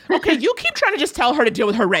gun. Okay, you keep trying to just tell her to deal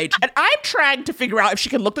with her rage. And I'm trying to figure out if she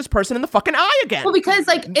can look this person in the fucking eye again. Well, because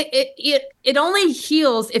like it only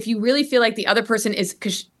heals if you really feel like the other person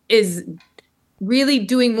is really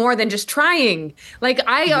doing more than just trying. Like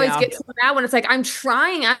I always get so mad when it's like, I'm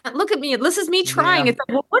trying. Look at me. This is me trying. It's like,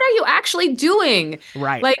 well, what are you actually doing?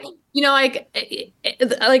 Right. Like, you know, like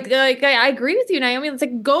I agree with you, Naomi. It's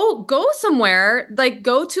like, go somewhere, like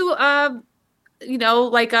go to, you know,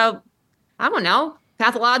 like I don't know,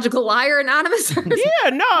 Pathological Liar Anonymous. Yeah,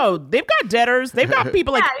 no, they've got debtors. They've got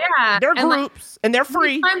people like, they're groups and they're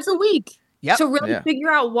free. 3 times a week. Yep. To really figure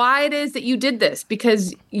out why it is that you did this,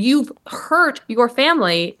 because you've hurt your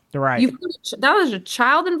family. Right. That was a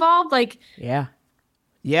child involved. Like, yeah.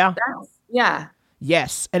 Yes.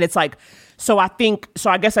 And it's like, so I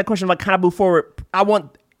guess that question, like, kind of move forward.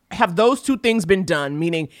 Have those two things been done?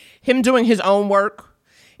 Meaning him doing his own work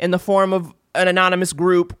in the form of an anonymous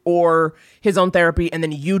group or his own therapy, and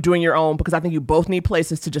then you doing your own, because I think you both need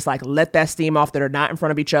places to just like let that steam off that are not in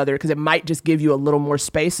front of each other, because it might just give you a little more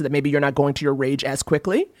space so that maybe you're not going to your rage as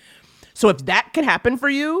quickly. So if that can happen for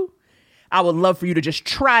you, I would love for you to just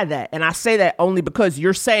try that. And I say that only because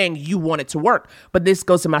you're saying you want it to work. But this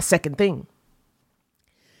goes to my second thing.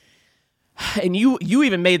 And you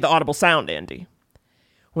even made the audible sound, Andy,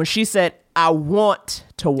 when she said, I want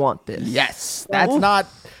to want this. Yes.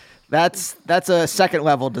 That's a second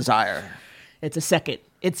level desire. It's a second.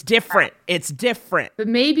 It's different. But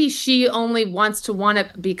maybe she only wants to want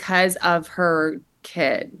it because of her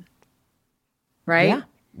kid. Right?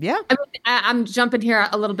 Yeah. I mean, I'm jumping here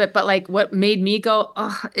a little bit, but like what made me go,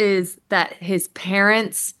 is that his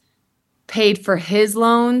parents paid for his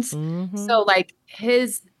loans. Mm-hmm. So like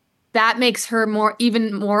that makes her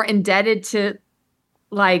even more indebted to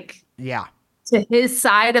like, to his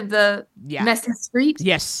side of the messy street.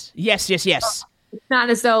 Yes. It's not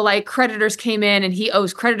as though like creditors came in and he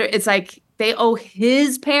owes creditor. It's like they owe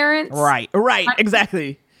his parents. Right.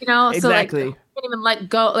 Exactly. You know, exactly. So like, they can't even let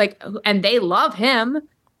go. Like, and they love him.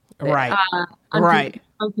 Right.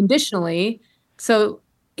 Unconditionally. So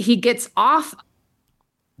he gets off.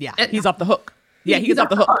 Yeah. He's off the hook. Yeah. He gets off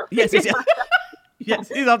the hook. Yes. Yes.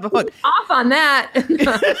 He's off the hook. Off on that.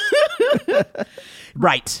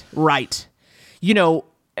 Right. You know,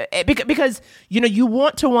 because, you know, you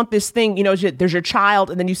want this thing, you know, there's your child.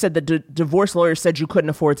 And then you said the divorce lawyer said you couldn't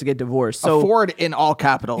afford to get divorced. So afford in all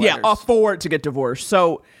capital letters. Yeah. Afford to get divorced.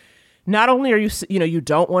 So not only are you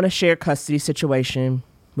don't want to share custody situation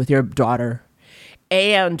with your daughter,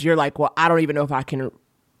 and you're like, well, I don't even know if I can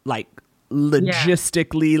like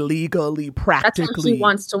logistically, legally, practically. That's why she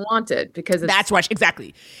wants to want it, because that's why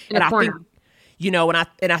exactly. And I think, you know,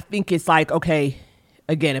 and I think it's like, okay,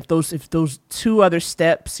 again, if those two other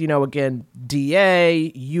steps, you know, again,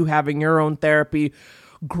 DA, you having your own therapy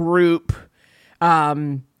group,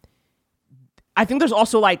 I think there's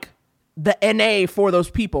also like the NA for those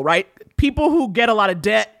people, right? People who get a lot of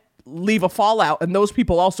debt leave a fallout, and those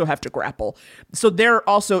people also have to grapple. So they're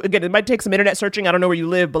also, again, it might take some internet searching. I don't know where you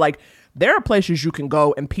live, but like there are places you can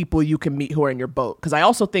go and people you can meet who are in your boat. Because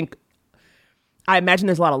I imagine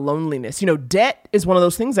there's a lot of loneliness. You know, debt is one of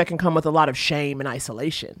those things that can come with a lot of shame and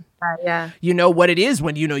isolation. Yeah. You know what it is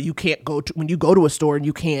when, you know, when you go to a store and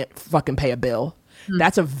you can't fucking pay a bill.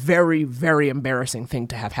 That's a very, very embarrassing thing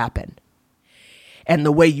to have happen. And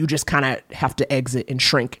the way you just kind of have to exit and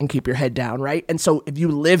shrink and keep your head down, right? And so if you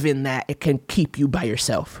live in that, it can keep you by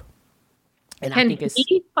yourself. And Can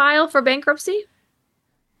he file for bankruptcy?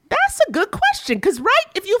 That's a good question. Because, right,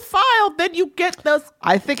 if you file, then you get those.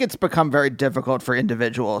 I think it's become very difficult for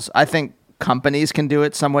individuals. I think companies can do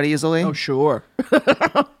it somewhat easily. Oh, sure.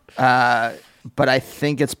 But I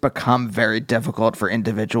think it's become very difficult for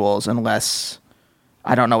individuals unless...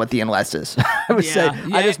 I don't know what the unless is. I would say.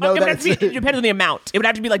 I just know that it depends on the amount. It would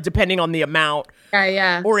have to be like depending on the amount.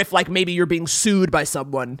 Yeah. Or if like maybe you're being sued by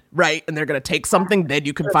someone, right? And they're going to take something, then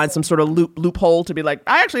you can find some sort of loophole to be like,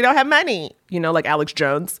 I actually don't have money. You know, like Alex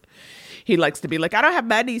Jones. He likes to be like, I don't have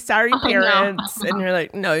money. Sorry, parents. No. And you're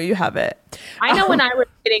like, no, you have it. I know when I was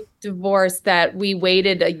getting divorced that we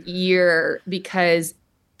waited a year because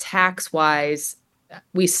tax-wise,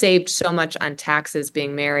 we saved so much on taxes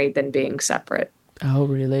being married than being separate. Oh,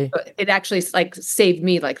 really? It actually like saved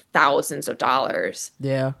me like thousands of dollars.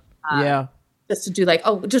 Yeah. Just to do like,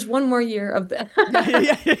 just one more year of that.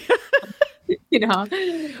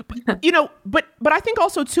 But I think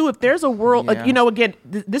also too, if there's a world, like, again,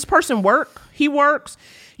 this person he works,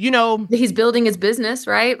 he's building his business,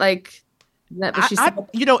 right? Like,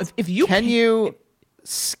 if you can you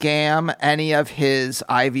scam any of his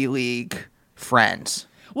Ivy League friends?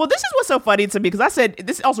 Well, this is what's so funny to me because I said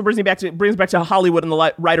this also brings back to Hollywood in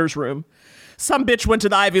the writer's room. Some bitch went to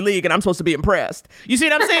the Ivy League and I'm supposed to be impressed. You see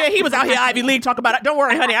what I'm saying? He was out here Ivy League talking about it. Don't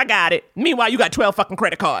worry, honey, I got it. Meanwhile, you got 12 fucking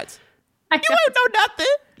credit cards. You don't know nothing.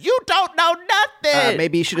 You don't know nothing.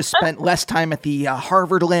 Maybe you should have spent less time at the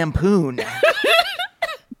Harvard Lampoon.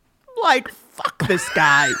 Like, fuck this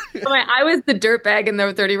guy. I was the dirtbag in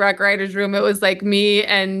the 30 Rock writer's room. It was like me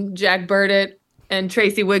and Jack Burdett and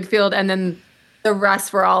Tracy Wigfield, and then the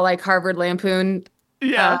rest were all like Harvard Lampoon.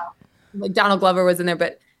 Yeah. Like Donald Glover was in there,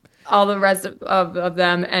 but all the rest of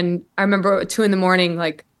them. And I remember at 2 a.m,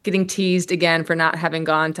 like getting teased again for not having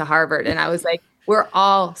gone to Harvard. And I was like, we're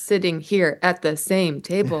all sitting here at the same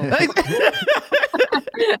table. Like,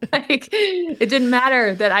 it didn't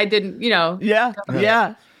matter that I didn't, Yeah.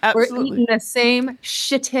 Yeah. Absolutely. We're eating the same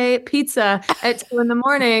shitty pizza at 2 a.m.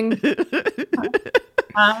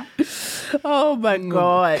 Oh my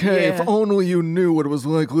God. Okay, if only you knew what it was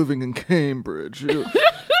like living in Cambridge. Is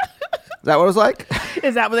that what it was like?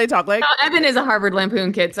 Is that what they talk like? No, Evan is a Harvard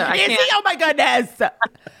Lampoon kid, so I can't. Oh my goodness.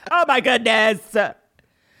 Oh my goodness.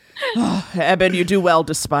 Eben, you do well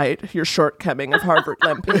despite your shortcoming of Harvard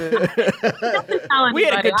Lampoon. We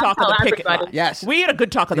had a good talk on the picket line. Yes. We had a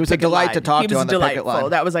good talk on the picket line. It was a delight to talk to on the picket line.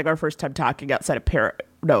 That was like our first time talking outside of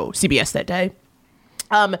CBS that day.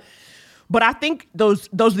 But I think those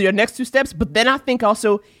are your next two steps. But then I think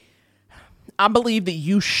also, I believe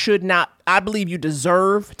that I believe you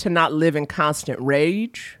deserve to not live in constant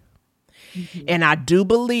rage. Mm-hmm. And I do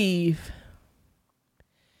believe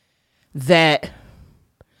that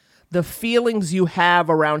the feelings you have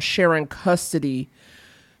around sharing custody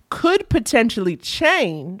could potentially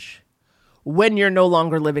change when you're no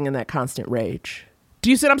longer living in that constant rage. Do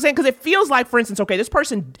you see what I'm saying? Because it feels like, for instance, okay, this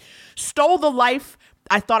person stole the life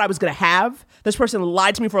I thought I was going to have. This person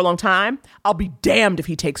lied to me for a long time. I'll be damned if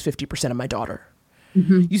he takes 50% of my daughter.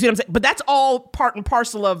 Mm-hmm. You see what I'm saying? But that's all part and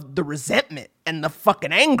parcel of the resentment and the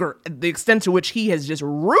fucking anger, the extent to which he has just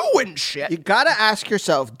ruined shit. You gotta ask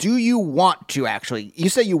yourself, do you want to actually? You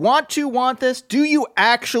say you want this. Do you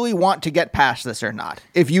actually want to get past this or not?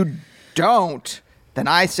 If you don't, then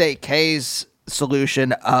I say Kay's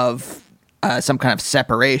solution of some kind of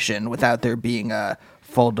separation without there being a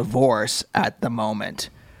full divorce at the moment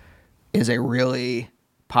is a really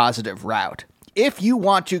positive route. If you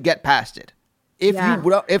want to get past it. If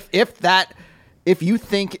you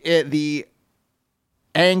think the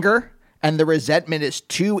anger and the resentment is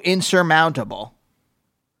too insurmountable,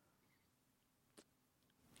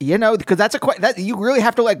 because that's that you really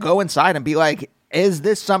have to go inside and be like, is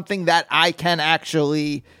this something that I can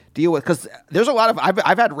actually deal with? Because there's a lot of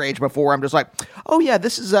I've had rage before where I'm just like, oh yeah,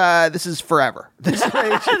 this is forever. This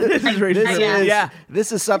rage,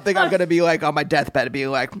 this is something I'm gonna be like on my deathbed and be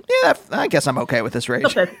like, yeah, I guess I'm okay with this rage.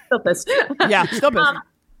 Still pissed. Yeah, still pissed.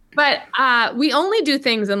 But we only do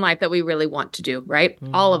things in life that we really want to do, right? Mm.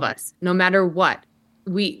 All of us, no matter what.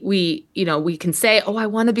 We can say, oh, I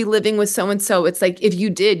want to be living with so and so. It's like if you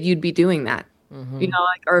did, you'd be doing that. Mm-hmm.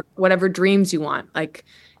 Or whatever dreams you want. Like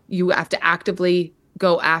you have to actively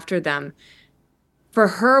go after them. For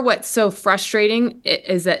her, what's so frustrating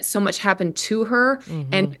is that so much happened to her,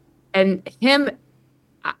 mm-hmm. and him.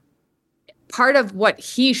 Part of what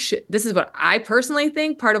he should, this is what I personally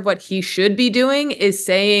think, part of what he should be doing is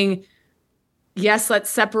saying, yes, let's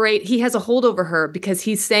separate. He has a hold over her because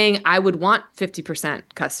he's saying, I would want 50%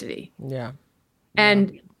 custody. Yeah.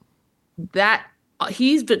 And that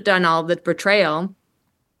he's done all the betrayal.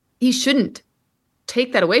 He shouldn't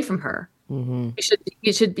take that away from her.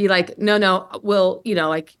 He should be like, no, we'll,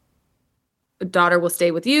 like, daughter will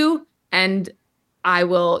stay with you and I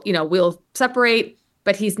will, we'll separate.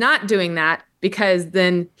 But he's not doing that because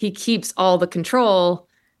then he keeps all the control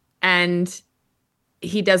and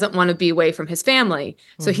he doesn't want to be away from his family.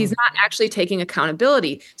 So he's not actually taking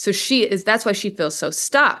accountability. So that's why she feels so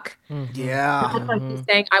stuck. Yeah. That's why he's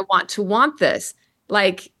saying, I want this.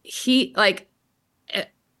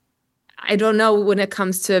 I don't know when it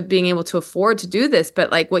comes to being able to afford to do this,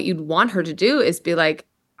 but like what you'd want her to do is be like,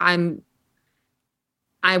 I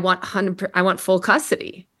want full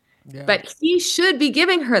custody. Yeah. But he should be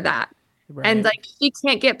giving her that. Right. And like she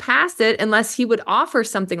can't get past it unless he would offer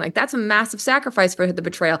something. Like that's a massive sacrifice for the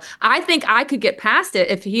betrayal. I think I could get past it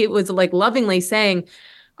if he was like lovingly saying,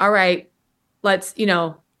 all right, let's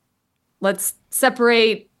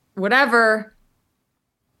separate, whatever.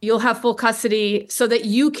 You'll have full custody so that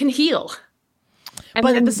you can heal.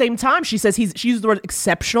 But at the same time, she says she used the word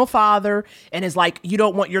exceptional father and is like, you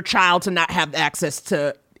don't want your child to not have access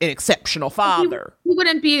to an exceptional father. He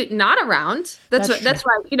wouldn't be not around. That's why,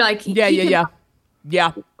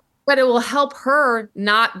 Yeah. But it will help her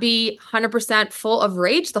not be 100% full of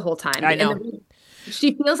rage the whole time. I know.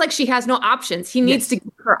 She feels like she has no options. He needs to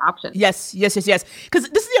give her options. Yes. Because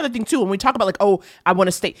this is the other thing, too. When we talk about like, oh, I want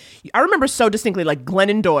to stay. I remember so distinctly like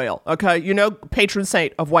Glennon Doyle, okay? Patron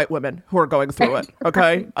saint of white women who are going through it,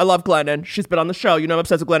 okay? I love Glennon. She's been on the show. I'm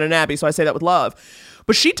obsessed with Glennon and Abby, so I say that with love.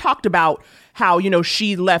 But she talked about how,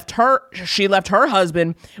 she left her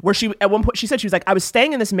husband where at one point she said, she was like, I was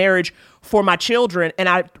staying in this marriage for my children and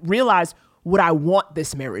I realized, would I want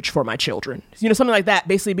this marriage for my children? Something like that,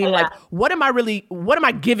 basically being like, what am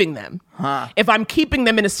I giving them if I'm keeping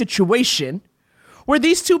them in a situation where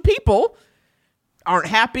these two people aren't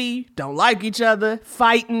happy, don't like each other,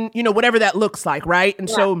 fighting, whatever that looks like, right? And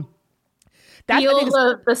so that's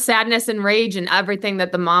the sadness and rage and everything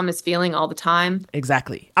that the mom is feeling all the time.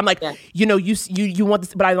 Exactly. I'm like, you want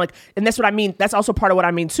this, but I'm like, and that's what I mean. That's also part of what I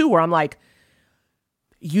mean too, where I'm like,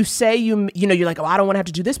 you say you're like, oh, I don't want to have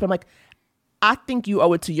to do this, but I'm like, I think you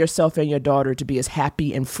owe it to yourself and your daughter to be as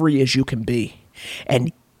happy and free as you can be.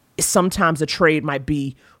 And sometimes a trade might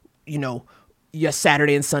be, your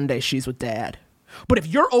Saturday and Sunday she's with dad. But if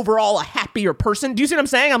you're overall a happier person, do you see what I'm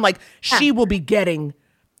saying? I'm like, she will be getting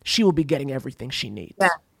everything she needs. Yeah.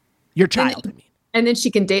 Your child, I mean. And then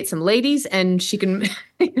she can date some ladies and she can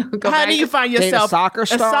go How do you find yourself a soccer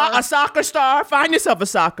star? A soccer star. Find yourself a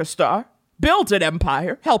soccer star. Build an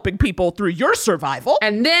empire, helping people through your survival.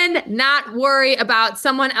 And then not worry about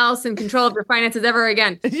someone else in control of your finances ever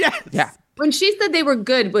again. Yes. Yeah. When she said they were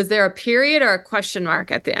good, was there a period or a question mark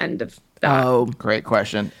at the end of that? Oh, great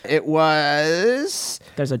question. It was...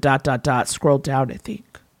 There's a ... Scroll down, I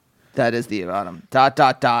think. That is the bottom. ...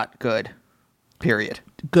 Good. Period.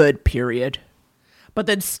 Good, period. But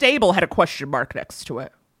then stable had a question mark next to it.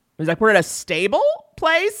 It was like, we're in a stable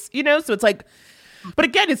place, So it's like... But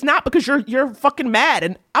again, it's not because you're fucking mad.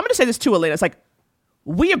 And I'm going to say this too, Elena. It's like,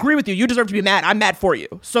 we agree with you. You deserve to be mad. I'm mad for you.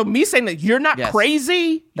 So me saying that you're not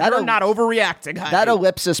crazy, you're not overreacting, honey. That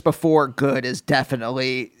ellipsis before good is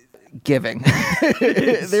definitely giving.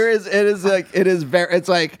 It's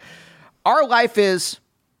like, our life is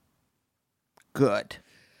good.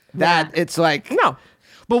 It's like... No.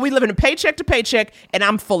 But we live in a paycheck to paycheck, and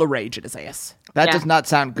I'm full of rage at his ass. That does not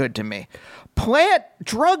sound good to me. Plant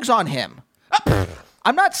drugs on him.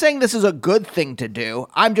 I'm not saying this is a good thing to do.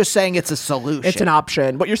 I'm just saying it's a solution. It's an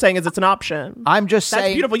option. What you're saying is it's an option. I'm just saying.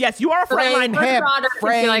 That's beautiful. Yes, you are a frontline. Her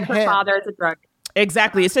father is a drug.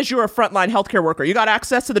 Exactly. It says you're a frontline healthcare worker. You got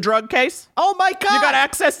access to the drug case? Oh my God. You got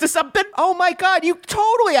access to something? Oh my God. You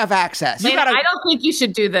totally have access. I don't think you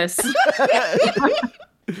should do this.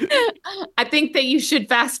 I think that you should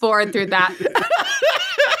fast forward through that.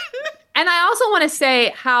 And I also want to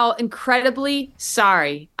say how incredibly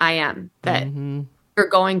sorry I am that you're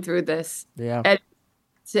going through this. Yeah. And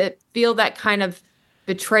to feel that kind of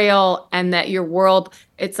betrayal and that your world,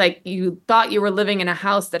 it's like you thought you were living in a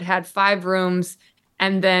house that had 5 rooms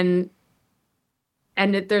and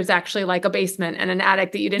there's actually like a basement and an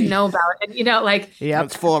attic that you didn't know about. And,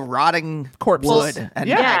 it's full of rotting corpses. Wood and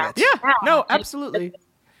maggots. Yeah. No, absolutely.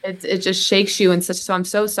 It just shakes you and so I'm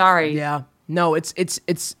so sorry. Yeah. No, it's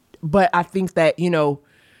but I think that,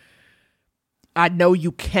 I know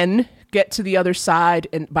you can get to the other side,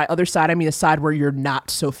 and by other side I mean the side where you're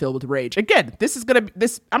not so filled with rage. Again,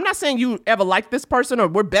 I'm not saying you ever like this person or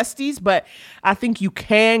we're besties, but I think you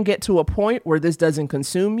can get to a point where this doesn't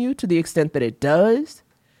consume you to the extent that it does.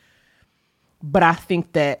 But I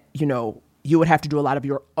think that, you would have to do a lot of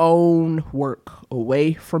your own work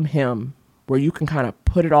away from him, where you can kind of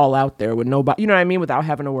put it all out there with nobody, you know what I mean, without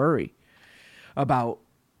having to worry about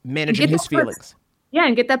managing his feelings. Yeah,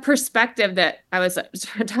 and get that perspective that I was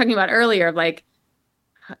talking about earlier, of like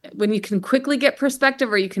when you can quickly get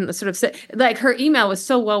perspective, or you can sort of sit, like her email was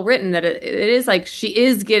so well written that it is like she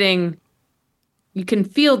is getting, you can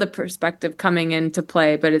feel the perspective coming into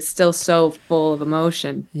play, but it's still so full of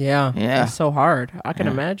emotion. Yeah. It's so hard. I can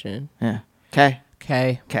imagine. Yeah. Okay.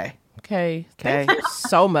 Thank you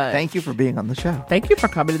so much. Thank you for being on the show. Thank you for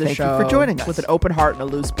coming to the show. Thank you for joining us. With an open heart and a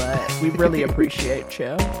loose butt. We really appreciate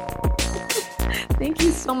you. Thank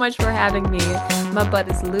you so much for having me. My butt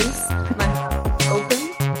is loose. My heart is open.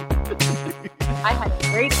 I had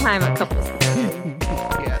a great time a couple of times.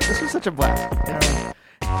 Yeah, this was such a blast.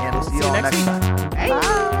 And we'll see you all next time.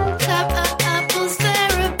 Bye. Couples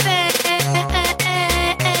therapy.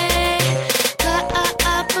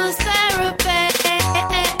 Couples therapy.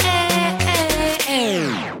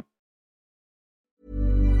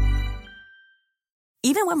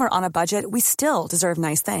 Even when we're on a budget, we still deserve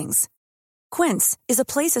nice things. Quince is a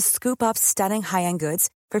place to scoop up stunning high-end goods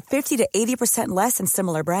for 50 to 80% less than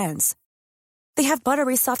similar brands. They have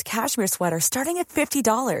buttery soft cashmere sweaters starting at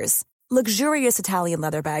 $50, luxurious Italian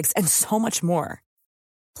leather bags, and so much more.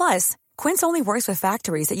 Plus, Quince only works with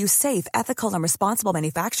factories that use safe, ethical, and responsible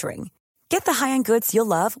manufacturing. Get the high-end goods you'll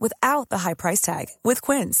love without the high price tag with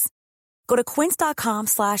Quince. Go to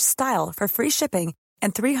quince.com/style for free shipping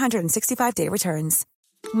and 365-day returns.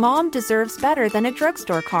 Mom deserves better than a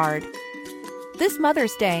drugstore card. This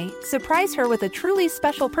Mother's Day, surprise her with a truly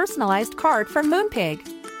special personalized card from Moonpig.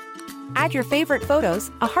 Add your favorite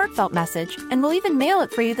photos, a heartfelt message, and we'll even mail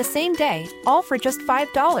it for you the same day, all for just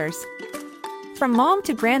 $5. From mom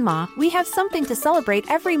to grandma, we have something to celebrate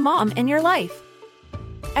every mom in your life.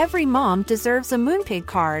 Every mom deserves a Moonpig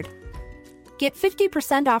card. Get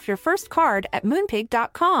 50% off your first card at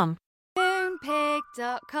Moonpig.com.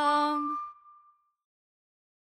 Moonpig.com.